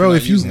 Even But if bro, you're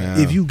not if you using it.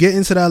 if you get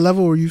into that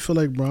level where you feel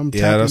like, bro, I'm Yeah,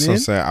 tapping that's in, what I'm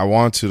saying. I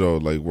want to though,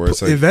 like where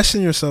it's like invest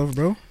in yourself,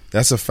 bro.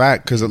 that's a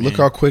fact. Because look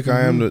how quick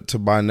I Mm-hmm. am to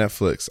buy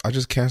Netflix. I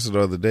just canceled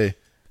the other day.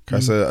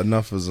 'Cause I said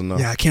enough is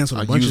enough. Yeah, I canceled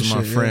a I bunch of use shit.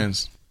 my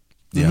friends.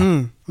 Yeah.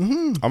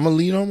 Mm-hmm. I'm gonna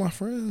lean on my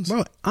friends.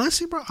 Bro,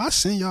 honestly, bro, I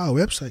send y'all a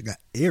website, got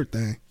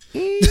everything.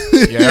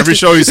 Yeah, every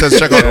show he says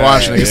check out the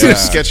watch. Nigga, Yeah.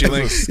 sketchy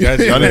links. Y'all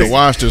need to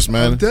watch this,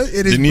 man. It is,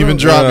 Didn't bro. even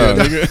drop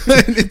Yeah. it.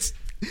 Nigga.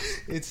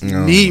 it's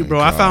Oh neat, my bro.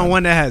 I found God.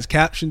 one that has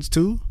captions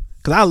too,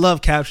 because I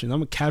love captions.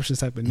 I'm a captions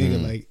type of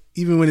nigga. Like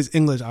even when it's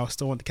English, I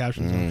still want the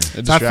captions. on. It So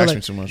I feel distracts like-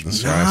 me too much. Man.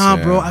 Nah,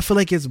 Yeah. bro. I feel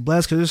like it's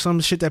blessed because there's some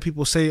shit that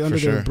people say under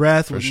their sure.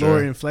 breath For with sure.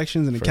 lower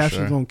inflections, and the For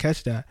captions sure. gonna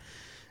catch that.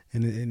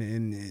 And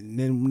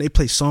then when they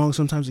play songs,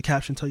 sometimes the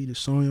caption tell you the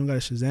song. You don't gotta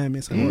Shazam it.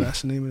 It's like, oh,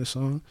 that's the name of the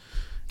song.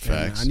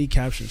 Facts. I need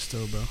captions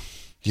still, bro.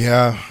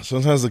 Yeah,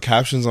 sometimes the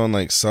captions on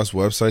like sus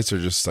websites are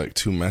just like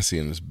too messy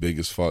and it's big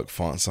as fuck.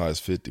 Font size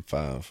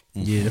 55.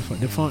 Yeah,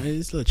 the font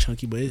is a little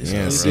chunky, but it's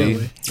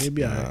it'll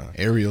be alright.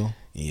 Arial.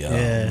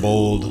 Yeah.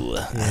 Bold.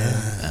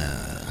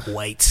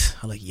 White.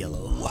 I like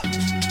yellow.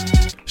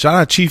 Shout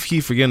out Chief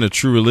Keef for getting a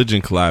True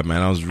Religion collab,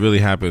 man. I was really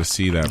happy to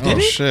see that, bro. Oh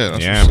shit!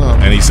 That's Yeah, what's up.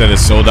 and he said it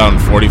sold out in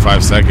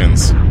 45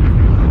 seconds.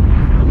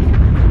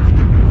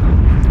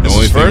 The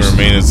only thing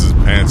remaining is his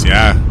pants.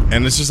 Yeah,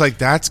 and it's just like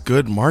that's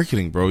good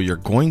marketing, bro. You're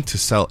going to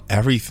sell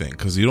everything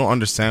because you don't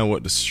understand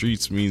what the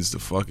streets means to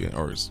fucking,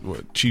 or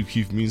what Chief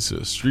Keef means to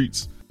the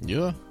streets.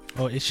 Yeah.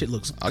 Oh, this shit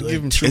looks good. I'll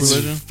give him True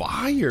Religion.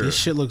 Fire. This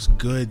shit looks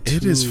good too,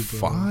 It is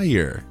bro.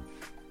 fire.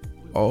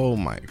 Oh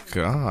my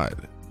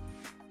god.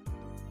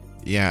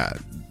 Yeah,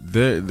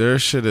 their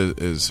shit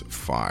is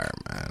fire,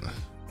 man.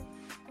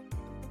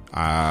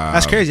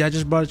 That's crazy. I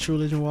just bought a True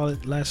Religion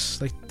wallet last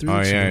like 3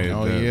 weeks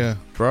ago. Yeah.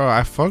 Bro,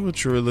 I fuck with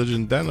True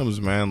Religion denims,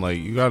 man. Like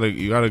you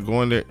gotta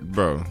go in there,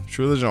 bro.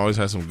 True Religion always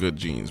has some good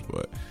jeans,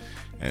 but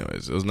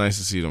anyways, it was nice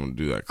to see them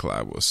do that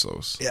collab with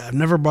Sos. Yeah, I've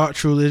never bought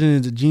True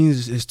Religion. The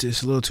jeans is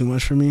just a little too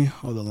much for me.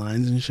 All the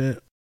lines and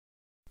shit.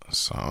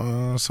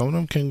 So some of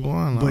them can go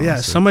on, but yeah,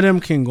 some of them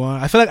can go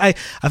on. I feel like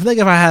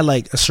if I had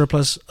like a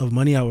surplus of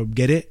money, I would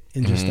get it,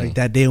 and just like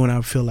that day when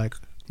I feel like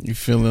you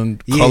feeling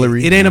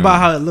colory. It ain't about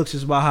how it looks;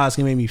 it's about how it's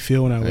gonna make me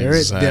feel when I wear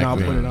it. Then I'll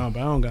put it on.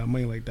 But I don't got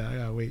money like that. I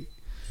gotta wait.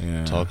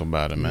 Yeah. Talk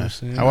about it, You know man. what I'm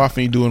saying? How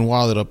often you doing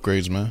wallet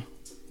upgrades, man?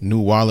 New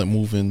wallet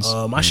movings.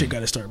 My shit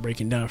gotta start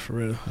breaking down for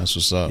real. That's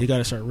what's up. You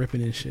gotta start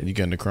ripping and shit. You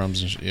getting the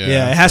crumbs and shit.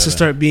 Yeah, it has to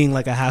start being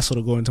like a hassle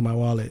to go into my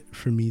wallet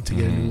for me to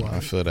get a new wallet. I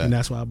feel that. And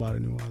that's why I bought a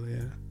new wallet.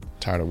 Yeah.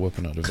 Tired of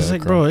whipping up the Cause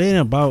like, Velcro. bro, it ain't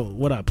about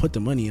what I put the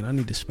money in. I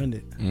need to spend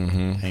it.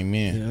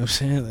 Amen. You know what I'm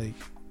saying? Like,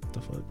 what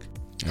the fuck?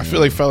 I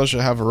feel like fellas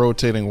should have a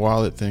rotating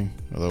wallet thing.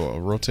 A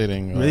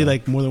rotating Really,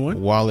 like more than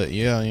one? wallet.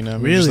 Yeah, you know what I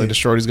mean? Really? Just like the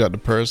shorty's got the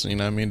purse, you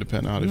know what I mean?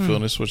 Depending on how they feel,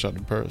 and they switch out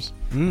the purse.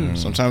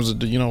 Sometimes,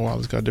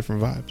 wallets got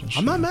different vibes and shit.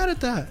 I'm not mad at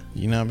that.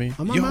 You know what I mean?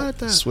 I'm not mad at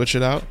that. Switch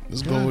it out.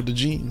 Let's go with the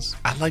jeans.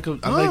 I like a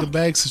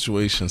bag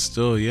situation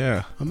still.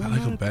 Yeah, I not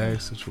like a mad at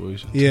bag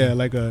situation. Yeah,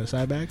 like a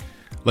side bag.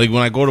 Like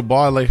when I go to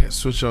bar, I like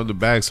switch out the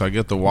bag so I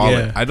get the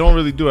wallet. Yeah. I don't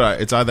really do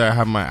it. It's either I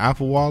have my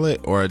Apple Wallet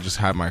or I just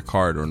have my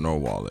card or no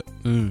wallet.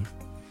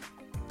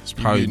 It's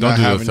probably You don't not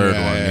do the having- third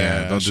yeah, one. yeah, Yeah,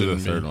 that don't do the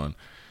shouldn't third be. one.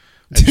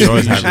 You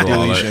always have your Ideally,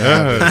 you wallet. should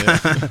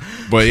have it,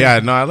 But yeah,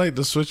 no, I like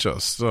the switch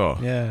out still.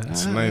 Yeah,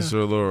 It's a nice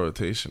little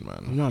rotation,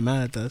 man. I'm not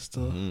mad at that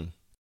still.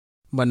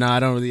 But no, I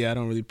don't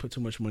really put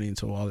too much money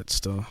into wallets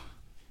still.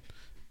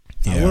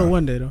 I will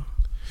one day though.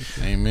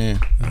 Amen.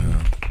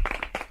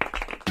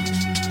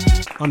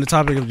 On the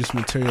topic of just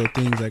material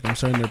things, like I'm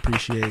starting to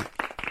appreciate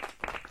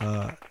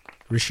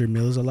Richard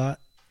Mills a lot.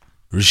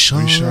 Richard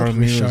Mills.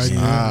 Mills.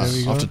 There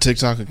we go. Off the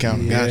TikTok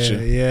account.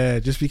 Gotcha. Yeah,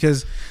 just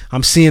because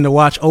I'm seeing the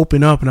watch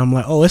open up and I'm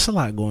like, oh, it's a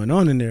lot going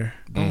on in there.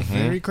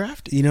 Very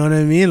crafty. You know what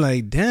I mean?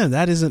 Like, damn,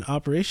 that is an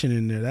operation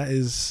in there.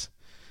 That's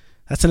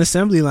an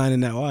assembly line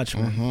in that watch,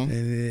 man. And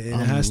it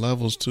has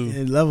levels too.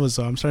 It levels.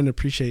 So I'm starting to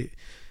appreciate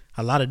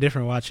a lot of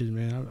different watches,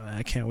 man.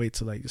 I can't wait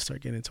to like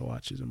start getting into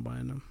watches and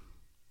buying them.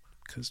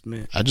 Cause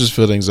man, I just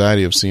feel the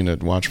anxiety of seeing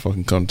that watch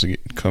fucking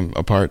come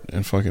apart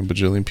in fucking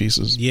bajillion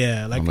pieces.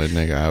 yeah, like I'm like,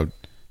 nigga,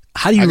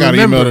 how do you I gotta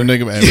remember? email the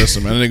nigga, man.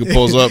 Listen, man, the nigga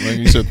pulls up, man.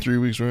 You said 3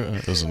 weeks,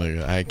 right? Listen,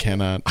 nigga, I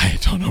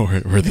don't know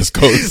where this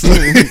goes.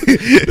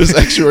 This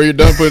extra, where you're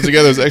done putting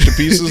together, there's extra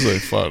pieces.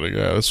 Like, fuck,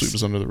 nigga, let's sweep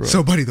this under the rug.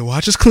 So, buddy, the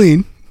watch is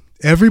clean.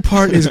 Every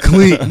part is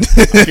clean. I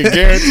can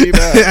guarantee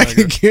that. I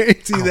can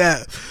guarantee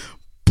that.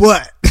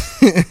 But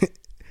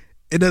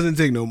it doesn't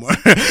take no more.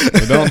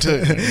 It don't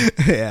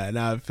take. Yeah,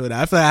 nah, I feel that.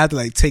 I feel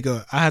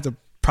like I have to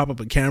prop up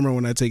a camera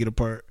when I take it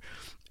apart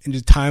and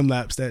just time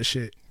lapse that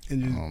shit.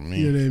 And just,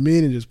 you know what I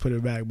mean? And just put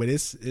it back. But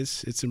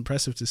it's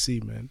impressive to see,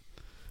 man.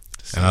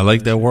 And I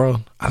like that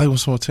world. I like when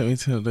someone take me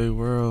to their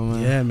world,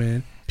 man. Yeah,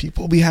 man.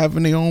 People be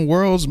having their own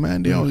worlds,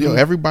 man. Yo,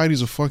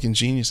 everybody's a fucking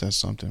genius at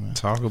something, man.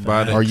 Talk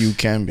about it. Or you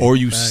can be. Or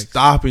you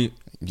stop it.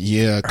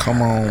 Yeah,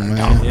 come on,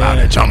 man.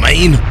 Yeah.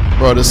 Jermaine.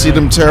 Bro, to see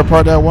them tear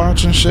apart that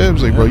watch and shit,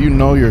 it's like, bro, you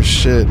know your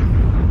shit.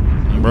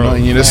 Bro,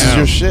 This is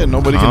your shit.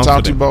 Nobody can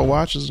talk to you Confident. about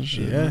watches and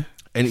shit. Yeah.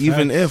 And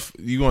even if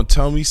you gonna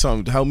tell me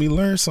something, help me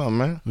learn something,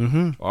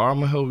 man. Or I'm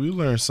gonna help you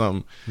learn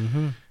something.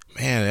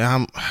 Man,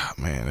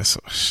 that's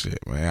shit,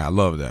 man. I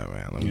love that,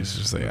 man. Let me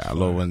just say, I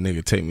love when a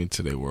nigga take me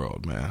to their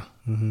world, man.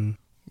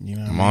 You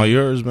know, I'm all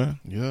yours, man.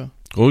 yeah.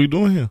 What you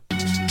doing here?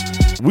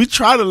 We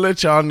try to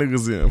let y'all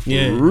niggas in for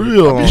Yeah.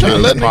 real. I'm on trying to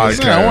this let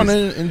niggas in. I podcast. want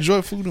to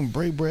enjoy food and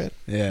break bread.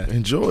 Yeah.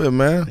 Enjoy it,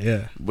 man.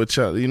 Yeah. But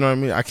y'all, you know what I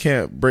mean? I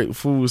can't break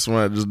food so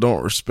I just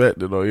don't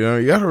respect it, though. You know,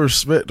 you gotta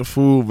respect the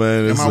food,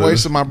 man. Am It's I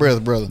wasting my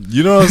breath, brother?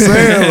 You know what I'm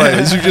saying? Like,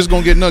 Is you just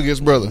gonna get nuggets,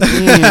 brother?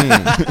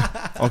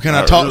 Or can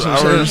I talk some I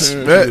shit?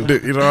 respect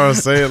it. You know what I'm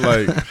saying?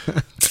 Like,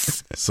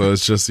 so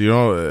it's just, you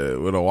know,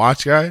 with a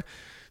watch guy.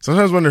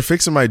 Sometimes when they're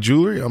fixing my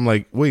jewelry, I'm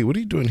like, wait, what are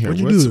you doing here?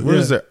 What'd you do? What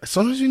is Yeah. that?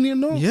 Sometimes you need to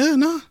know. Yeah,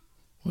 no.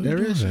 What There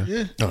you is. doing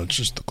Yeah. No, it's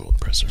just the gold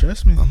presser.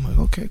 Trust me. I'm like,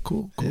 okay,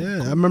 cool.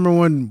 Yeah. I remember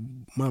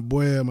when my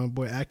boy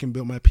Akin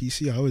built my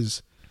PC, I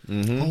was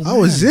Mm-hmm. I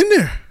was in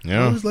there.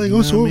 Yeah. I was like, You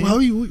know so what I mean? how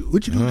you?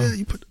 What'd you do that?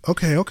 You put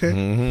okay.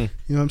 Mm-hmm. You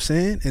know what I'm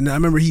saying? And I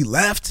remember he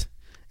left,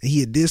 and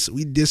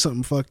we did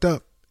something fucked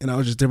up, and I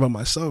was just there by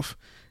myself,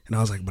 and I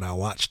was like, but I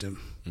watched him,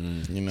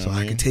 You know so what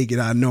I can take it.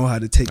 I know how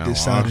to take I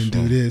this out and watched do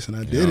him. this, and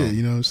I did Yeah. it.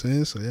 You know what I'm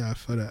saying? So yeah, I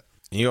feel that.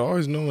 You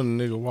always know when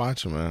a nigga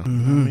watching, man. You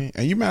know what I mean?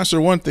 And you master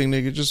one thing,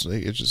 nigga.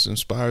 It just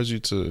inspires you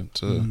to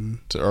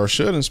or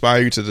should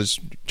inspire you to just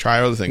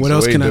try other things. What the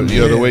else way, can I the, do? you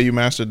know, the Yeah. way you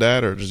mastered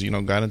that, or just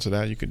got into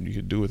that, you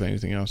could do with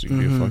anything else. You could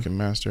be a fucking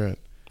master at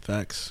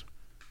Facts.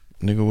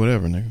 nigga,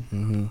 whatever,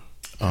 nigga.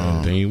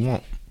 Anything you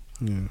want.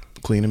 Yeah.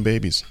 Cleaning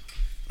babies.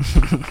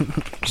 There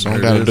Someone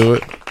it got to is. do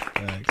it.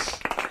 Facts.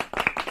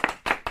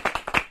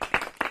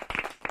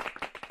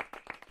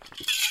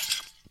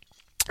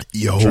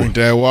 Yo, Drink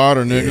that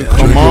water, nigga. Drink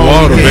Come your on,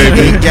 water,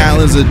 baby. 8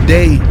 gallons a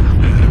day.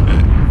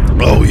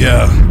 Oh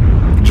yeah,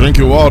 drink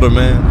your water,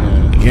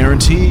 man.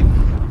 Guaranteed.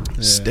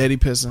 Steady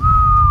pissing.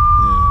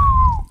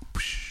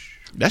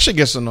 That shit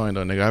gets annoying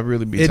though, nigga. I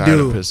really be It tired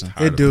do. of pissing.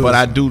 It do. But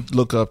I do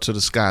look up to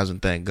the skies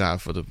and thank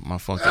God for my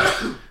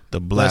fucking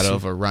the bladder you.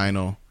 of a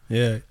rhino.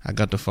 Yeah. I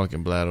got the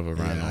fucking bladder of a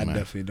rhino, I man.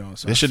 definitely don't.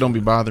 So This shit don't be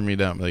bothering me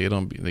that like it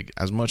don't be like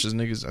as much as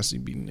niggas I see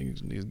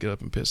niggas get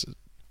up and piss it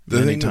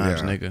many thing-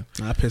 times, yeah. nigga.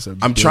 I piss a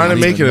I'm bit. trying to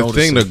don't make it even a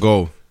thing notice to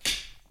go,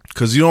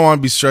 cause you don't want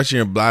to be stretching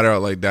your bladder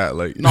out like that.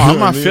 Like, No, you know I'm what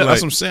I not mean? feeling.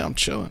 That's Like, what I'm saying. I'm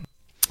chilling.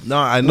 no,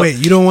 I know. Wait,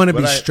 you don't want to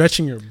be But I-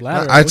 stretching your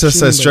bladder? I What just you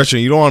said mean by-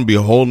 stretching. You don't want to be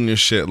holding your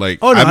shit. Like,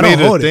 Oh, no, I I made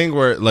don't a hold it. thing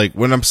where, like,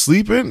 when I'm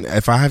sleeping,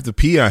 if I have to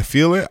pee and I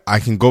feel it, I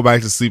can go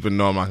back to sleep and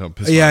know I'm not gonna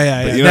piss.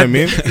 Yeah. You know what I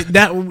mean?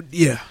 That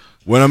yeah.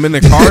 When I'm in the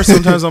car,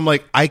 sometimes I'm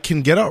like, I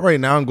can get out right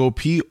now and go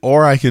pee,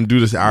 or I can do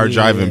this hour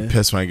drive and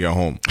piss when I get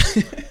home.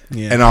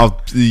 Yeah. And I'll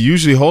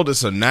usually hold it.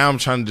 So now I'm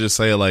trying to just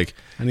say like,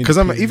 I need because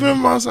to I'm pee, even if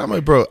I'm outside, I'm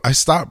like, bro, I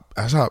stopped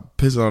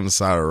pissing on the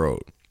side of the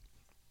road.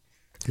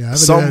 Yeah, I haven't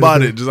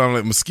Somebody had it. just I'm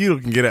like, mosquito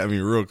can get at me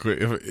real quick.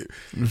 Very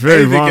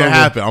Anything vulnerable. can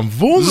happen. I'm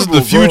vulnerable. This is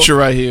the future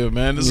right here,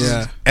 man. This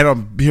Yeah. is and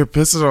I'm here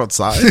pissing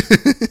outside.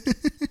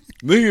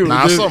 Nigga, nah,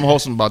 there's- something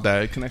wholesome about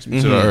that. It connects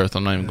me to the earth.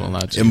 I'm not even gonna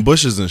lie to you. in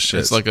bushes and shit.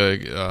 It's like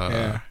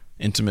a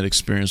intimate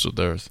experience with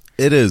the earth.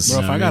 it is. Bro,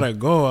 if Yeah, I man. gotta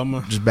go, I'm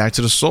gonna. Just back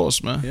to the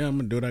source, man. Yeah, I'm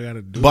gonna do what I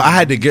gotta do. But I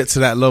had to get to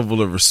that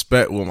level of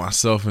respect with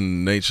myself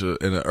and nature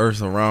and the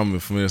earth around me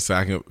for me to say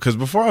I can. Because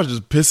before I was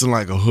just pissing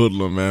like a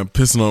hoodlum, man,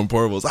 pissing on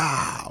portables.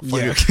 Yeah. You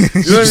know what I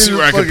mean? See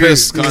where I can Fucking-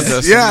 piss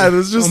contest. Yeah, and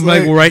it's just I'm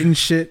like, like writing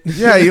shit.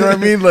 yeah, you know what I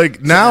mean.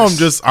 Like now, I'm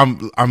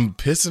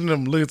pissing and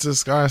I'm looking to the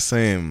sky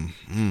saying,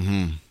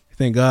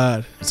 Thank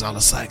God. It's all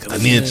a cycle. I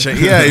need to change.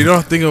 Yeah, you know,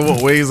 thinking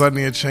what ways I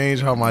need to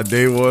change, how my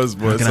day was,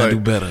 but How it's can I like, do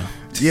better?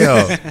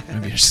 yeah.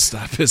 Maybe I should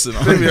stop pissing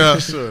on Maybe it. I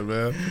should,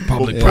 man.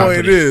 Public But point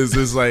property. is,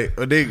 it's like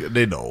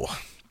they know.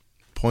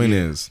 Point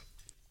is,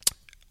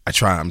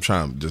 I'm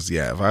trying to just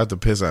if I have to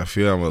piss, I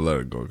feel I'm gonna let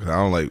it go because I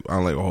don't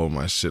like holding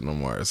my shit no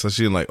more.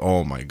 Especially like,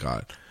 oh my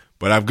god,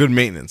 but I have good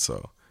maintenance,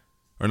 or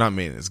not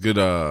maintenance, good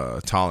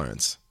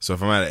tolerance. So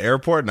if I'm at an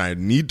airport and I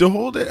need to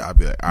hold it, I'll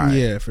be like, all right,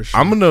 Yeah, for sure.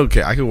 I'm gonna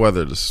okay. I can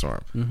weather the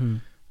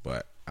storm,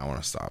 but I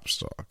want to stop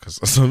still because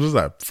as soon as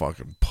I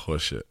fucking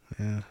push it,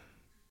 Yeah.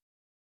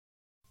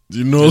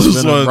 you know, It's this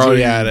been a- one's bro, where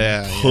you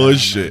yeah,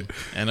 push man. it.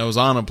 And it was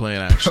on a plane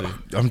actually.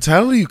 I'm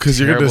telling you, because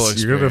you're Terrible gonna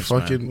experience,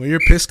 fucking. When your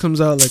piss comes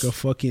out like a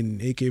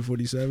fucking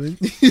AK-47.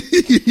 My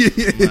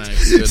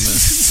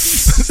goodness.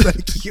 It's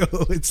like, yo,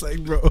 it's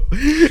like, bro.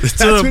 That's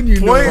the when you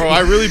know. point. Bro,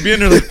 I really be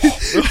in there like,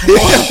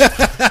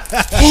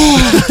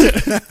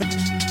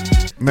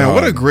 man,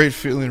 what a great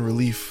feeling,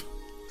 relief.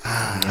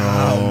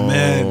 Oh,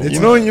 man. It's You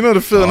know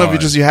the feeling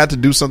of you had to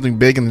do something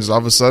big and just all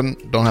of a sudden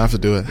don't have to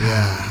do it.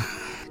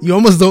 you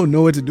almost don't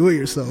know what to do with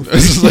yourself.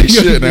 It's just like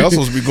shit. Now I'm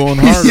supposed to be going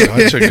harder.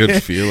 Such a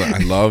good feeling. I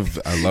love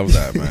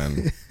that,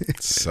 man.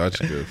 It's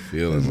such a good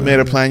feeling. Man. Made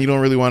a plan you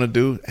don't really want to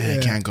do,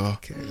 and can't go.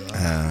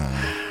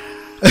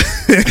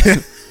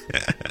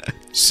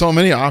 So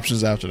many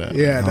options after that.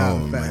 Yeah, Oh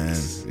no, man,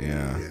 facts.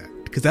 yeah.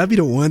 Because that'd be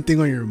the one thing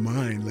on your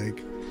mind.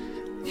 Like,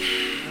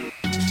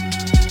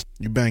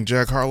 You bang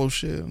Jack Harlow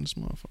shit on this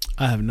motherfucker.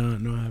 I have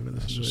not. No, I haven't.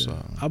 Listened That's to it.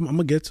 what's up. I'm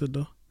gonna get to it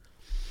though,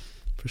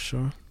 for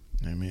sure.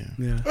 Amen.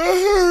 Yeah,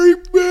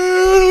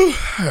 I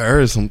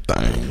heard some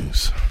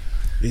things.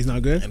 he's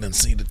not good. And then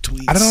see the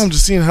tweets. I don't know. I'm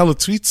just seeing hella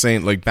tweets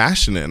saying like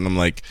bashing it, and I'm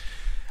like,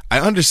 I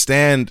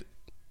understand.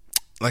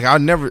 Like I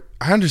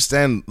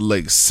understand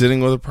like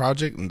sitting with a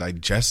project and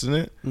digesting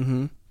it,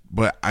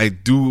 but I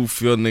do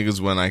feel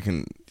niggas when I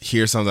can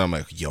hear something. I'm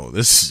like, yo,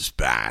 this is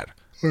bad.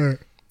 Right.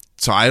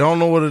 So I don't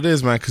know what it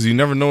is, man, because you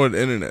never know what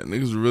the internet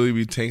niggas really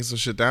be taking some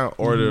shit down,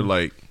 or they're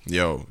like,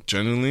 yo,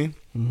 genuinely,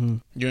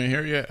 You ain't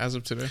hear it yet as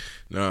of today?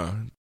 no.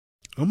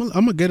 I'm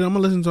gonna get it. I'm gonna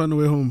listen to it on the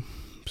way home.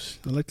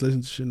 I like to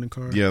listen to shit in the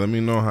car. Yeah, let me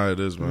know how it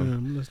is, Yeah, man.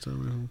 I'm gonna listen to it on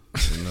the way home.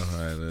 Let me know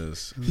how it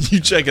is. You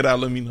check it out.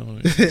 Let me know.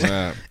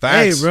 Yeah. Hey,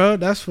 Facts. bro,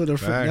 that's for the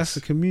Facts. that's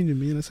the community,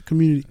 man. That's a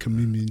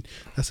community.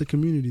 That's a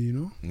community, you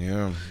know.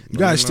 Yeah. You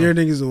gotta steer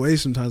niggas away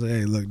sometimes. Like,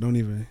 hey, look, don't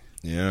even.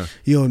 Yeah.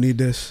 You don't need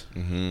this.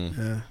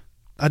 Mm-hmm. Yeah,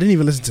 I didn't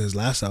even listen to his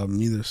last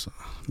album either. So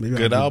maybe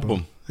Good I'll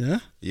album. Yeah.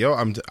 Yo,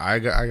 I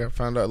got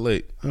found out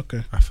late.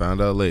 Okay. I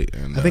found out late,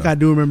 and I think I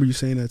do remember you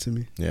saying that to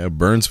me. Yeah,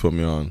 Burns put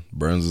me on.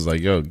 Burns was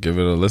like, "Yo, give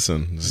it a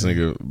listen." This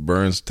nigga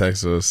Burns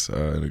texted us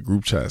in a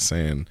group chat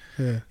saying,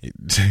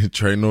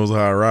 "Trey knows how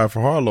I ride for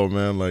Harlow,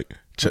 man. Like,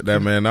 check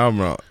that man album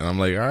out." And I'm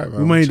like, "All right,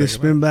 man." We might need to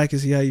spin back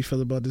and see how you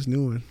feel about this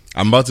new one.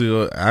 I'm about to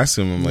go ask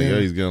him. I'm like,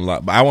 "Yo, he's getting a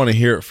lot," but I want to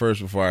hear it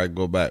first before I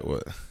go back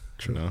with.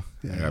 True. You know,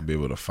 I gotta be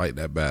able to fight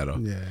that battle.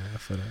 Yeah, I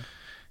feel that.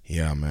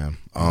 Yeah, man.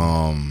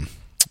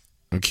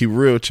 And keep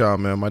real with y'all,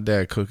 man. My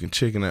dad cooking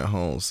chicken at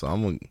home, so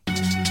I'm gonna.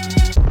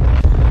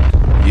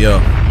 Yo,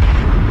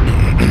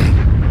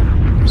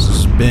 this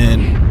has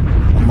been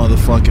a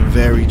motherfucking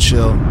very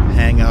chill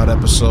hangout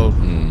episode.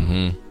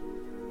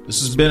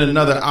 This has been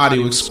another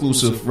audio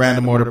exclusive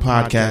Random Order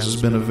podcast. It's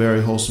been a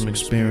very wholesome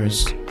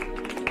experience.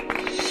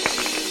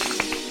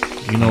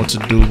 You know what to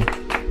do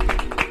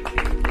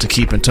to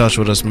keep in touch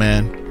with us,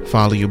 man.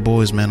 Follow your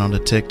boys, man, on the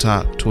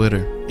TikTok,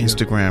 Twitter,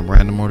 Instagram,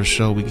 Random Order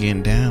Show. We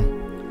getting down.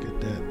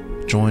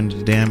 Join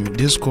the damn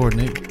Discord,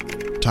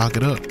 nigga. Talk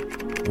it up.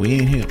 We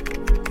in here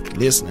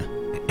listening.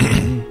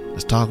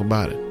 Let's talk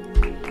about it.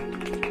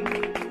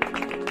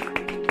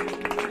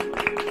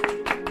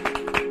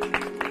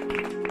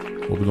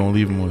 What we gonna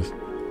leave them with?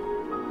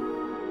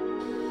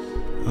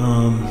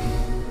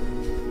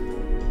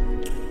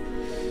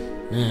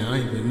 Man, I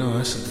don't even know.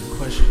 That's a good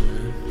question,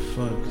 man.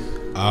 Fuck.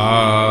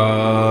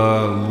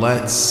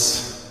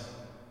 Let's.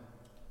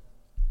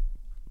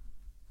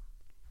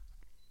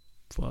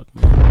 Fuck,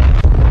 man.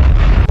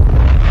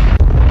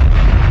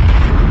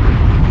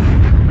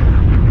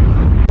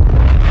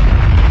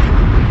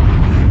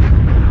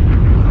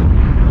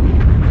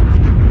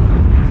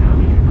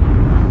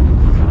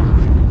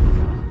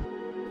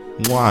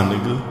 Why,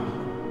 nigga?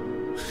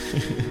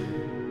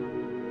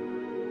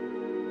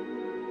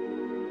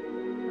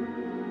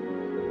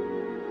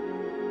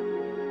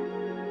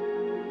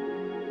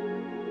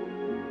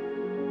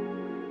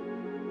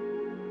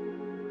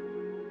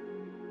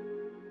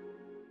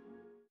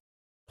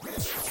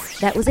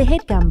 That was a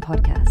HeadGum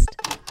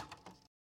podcast.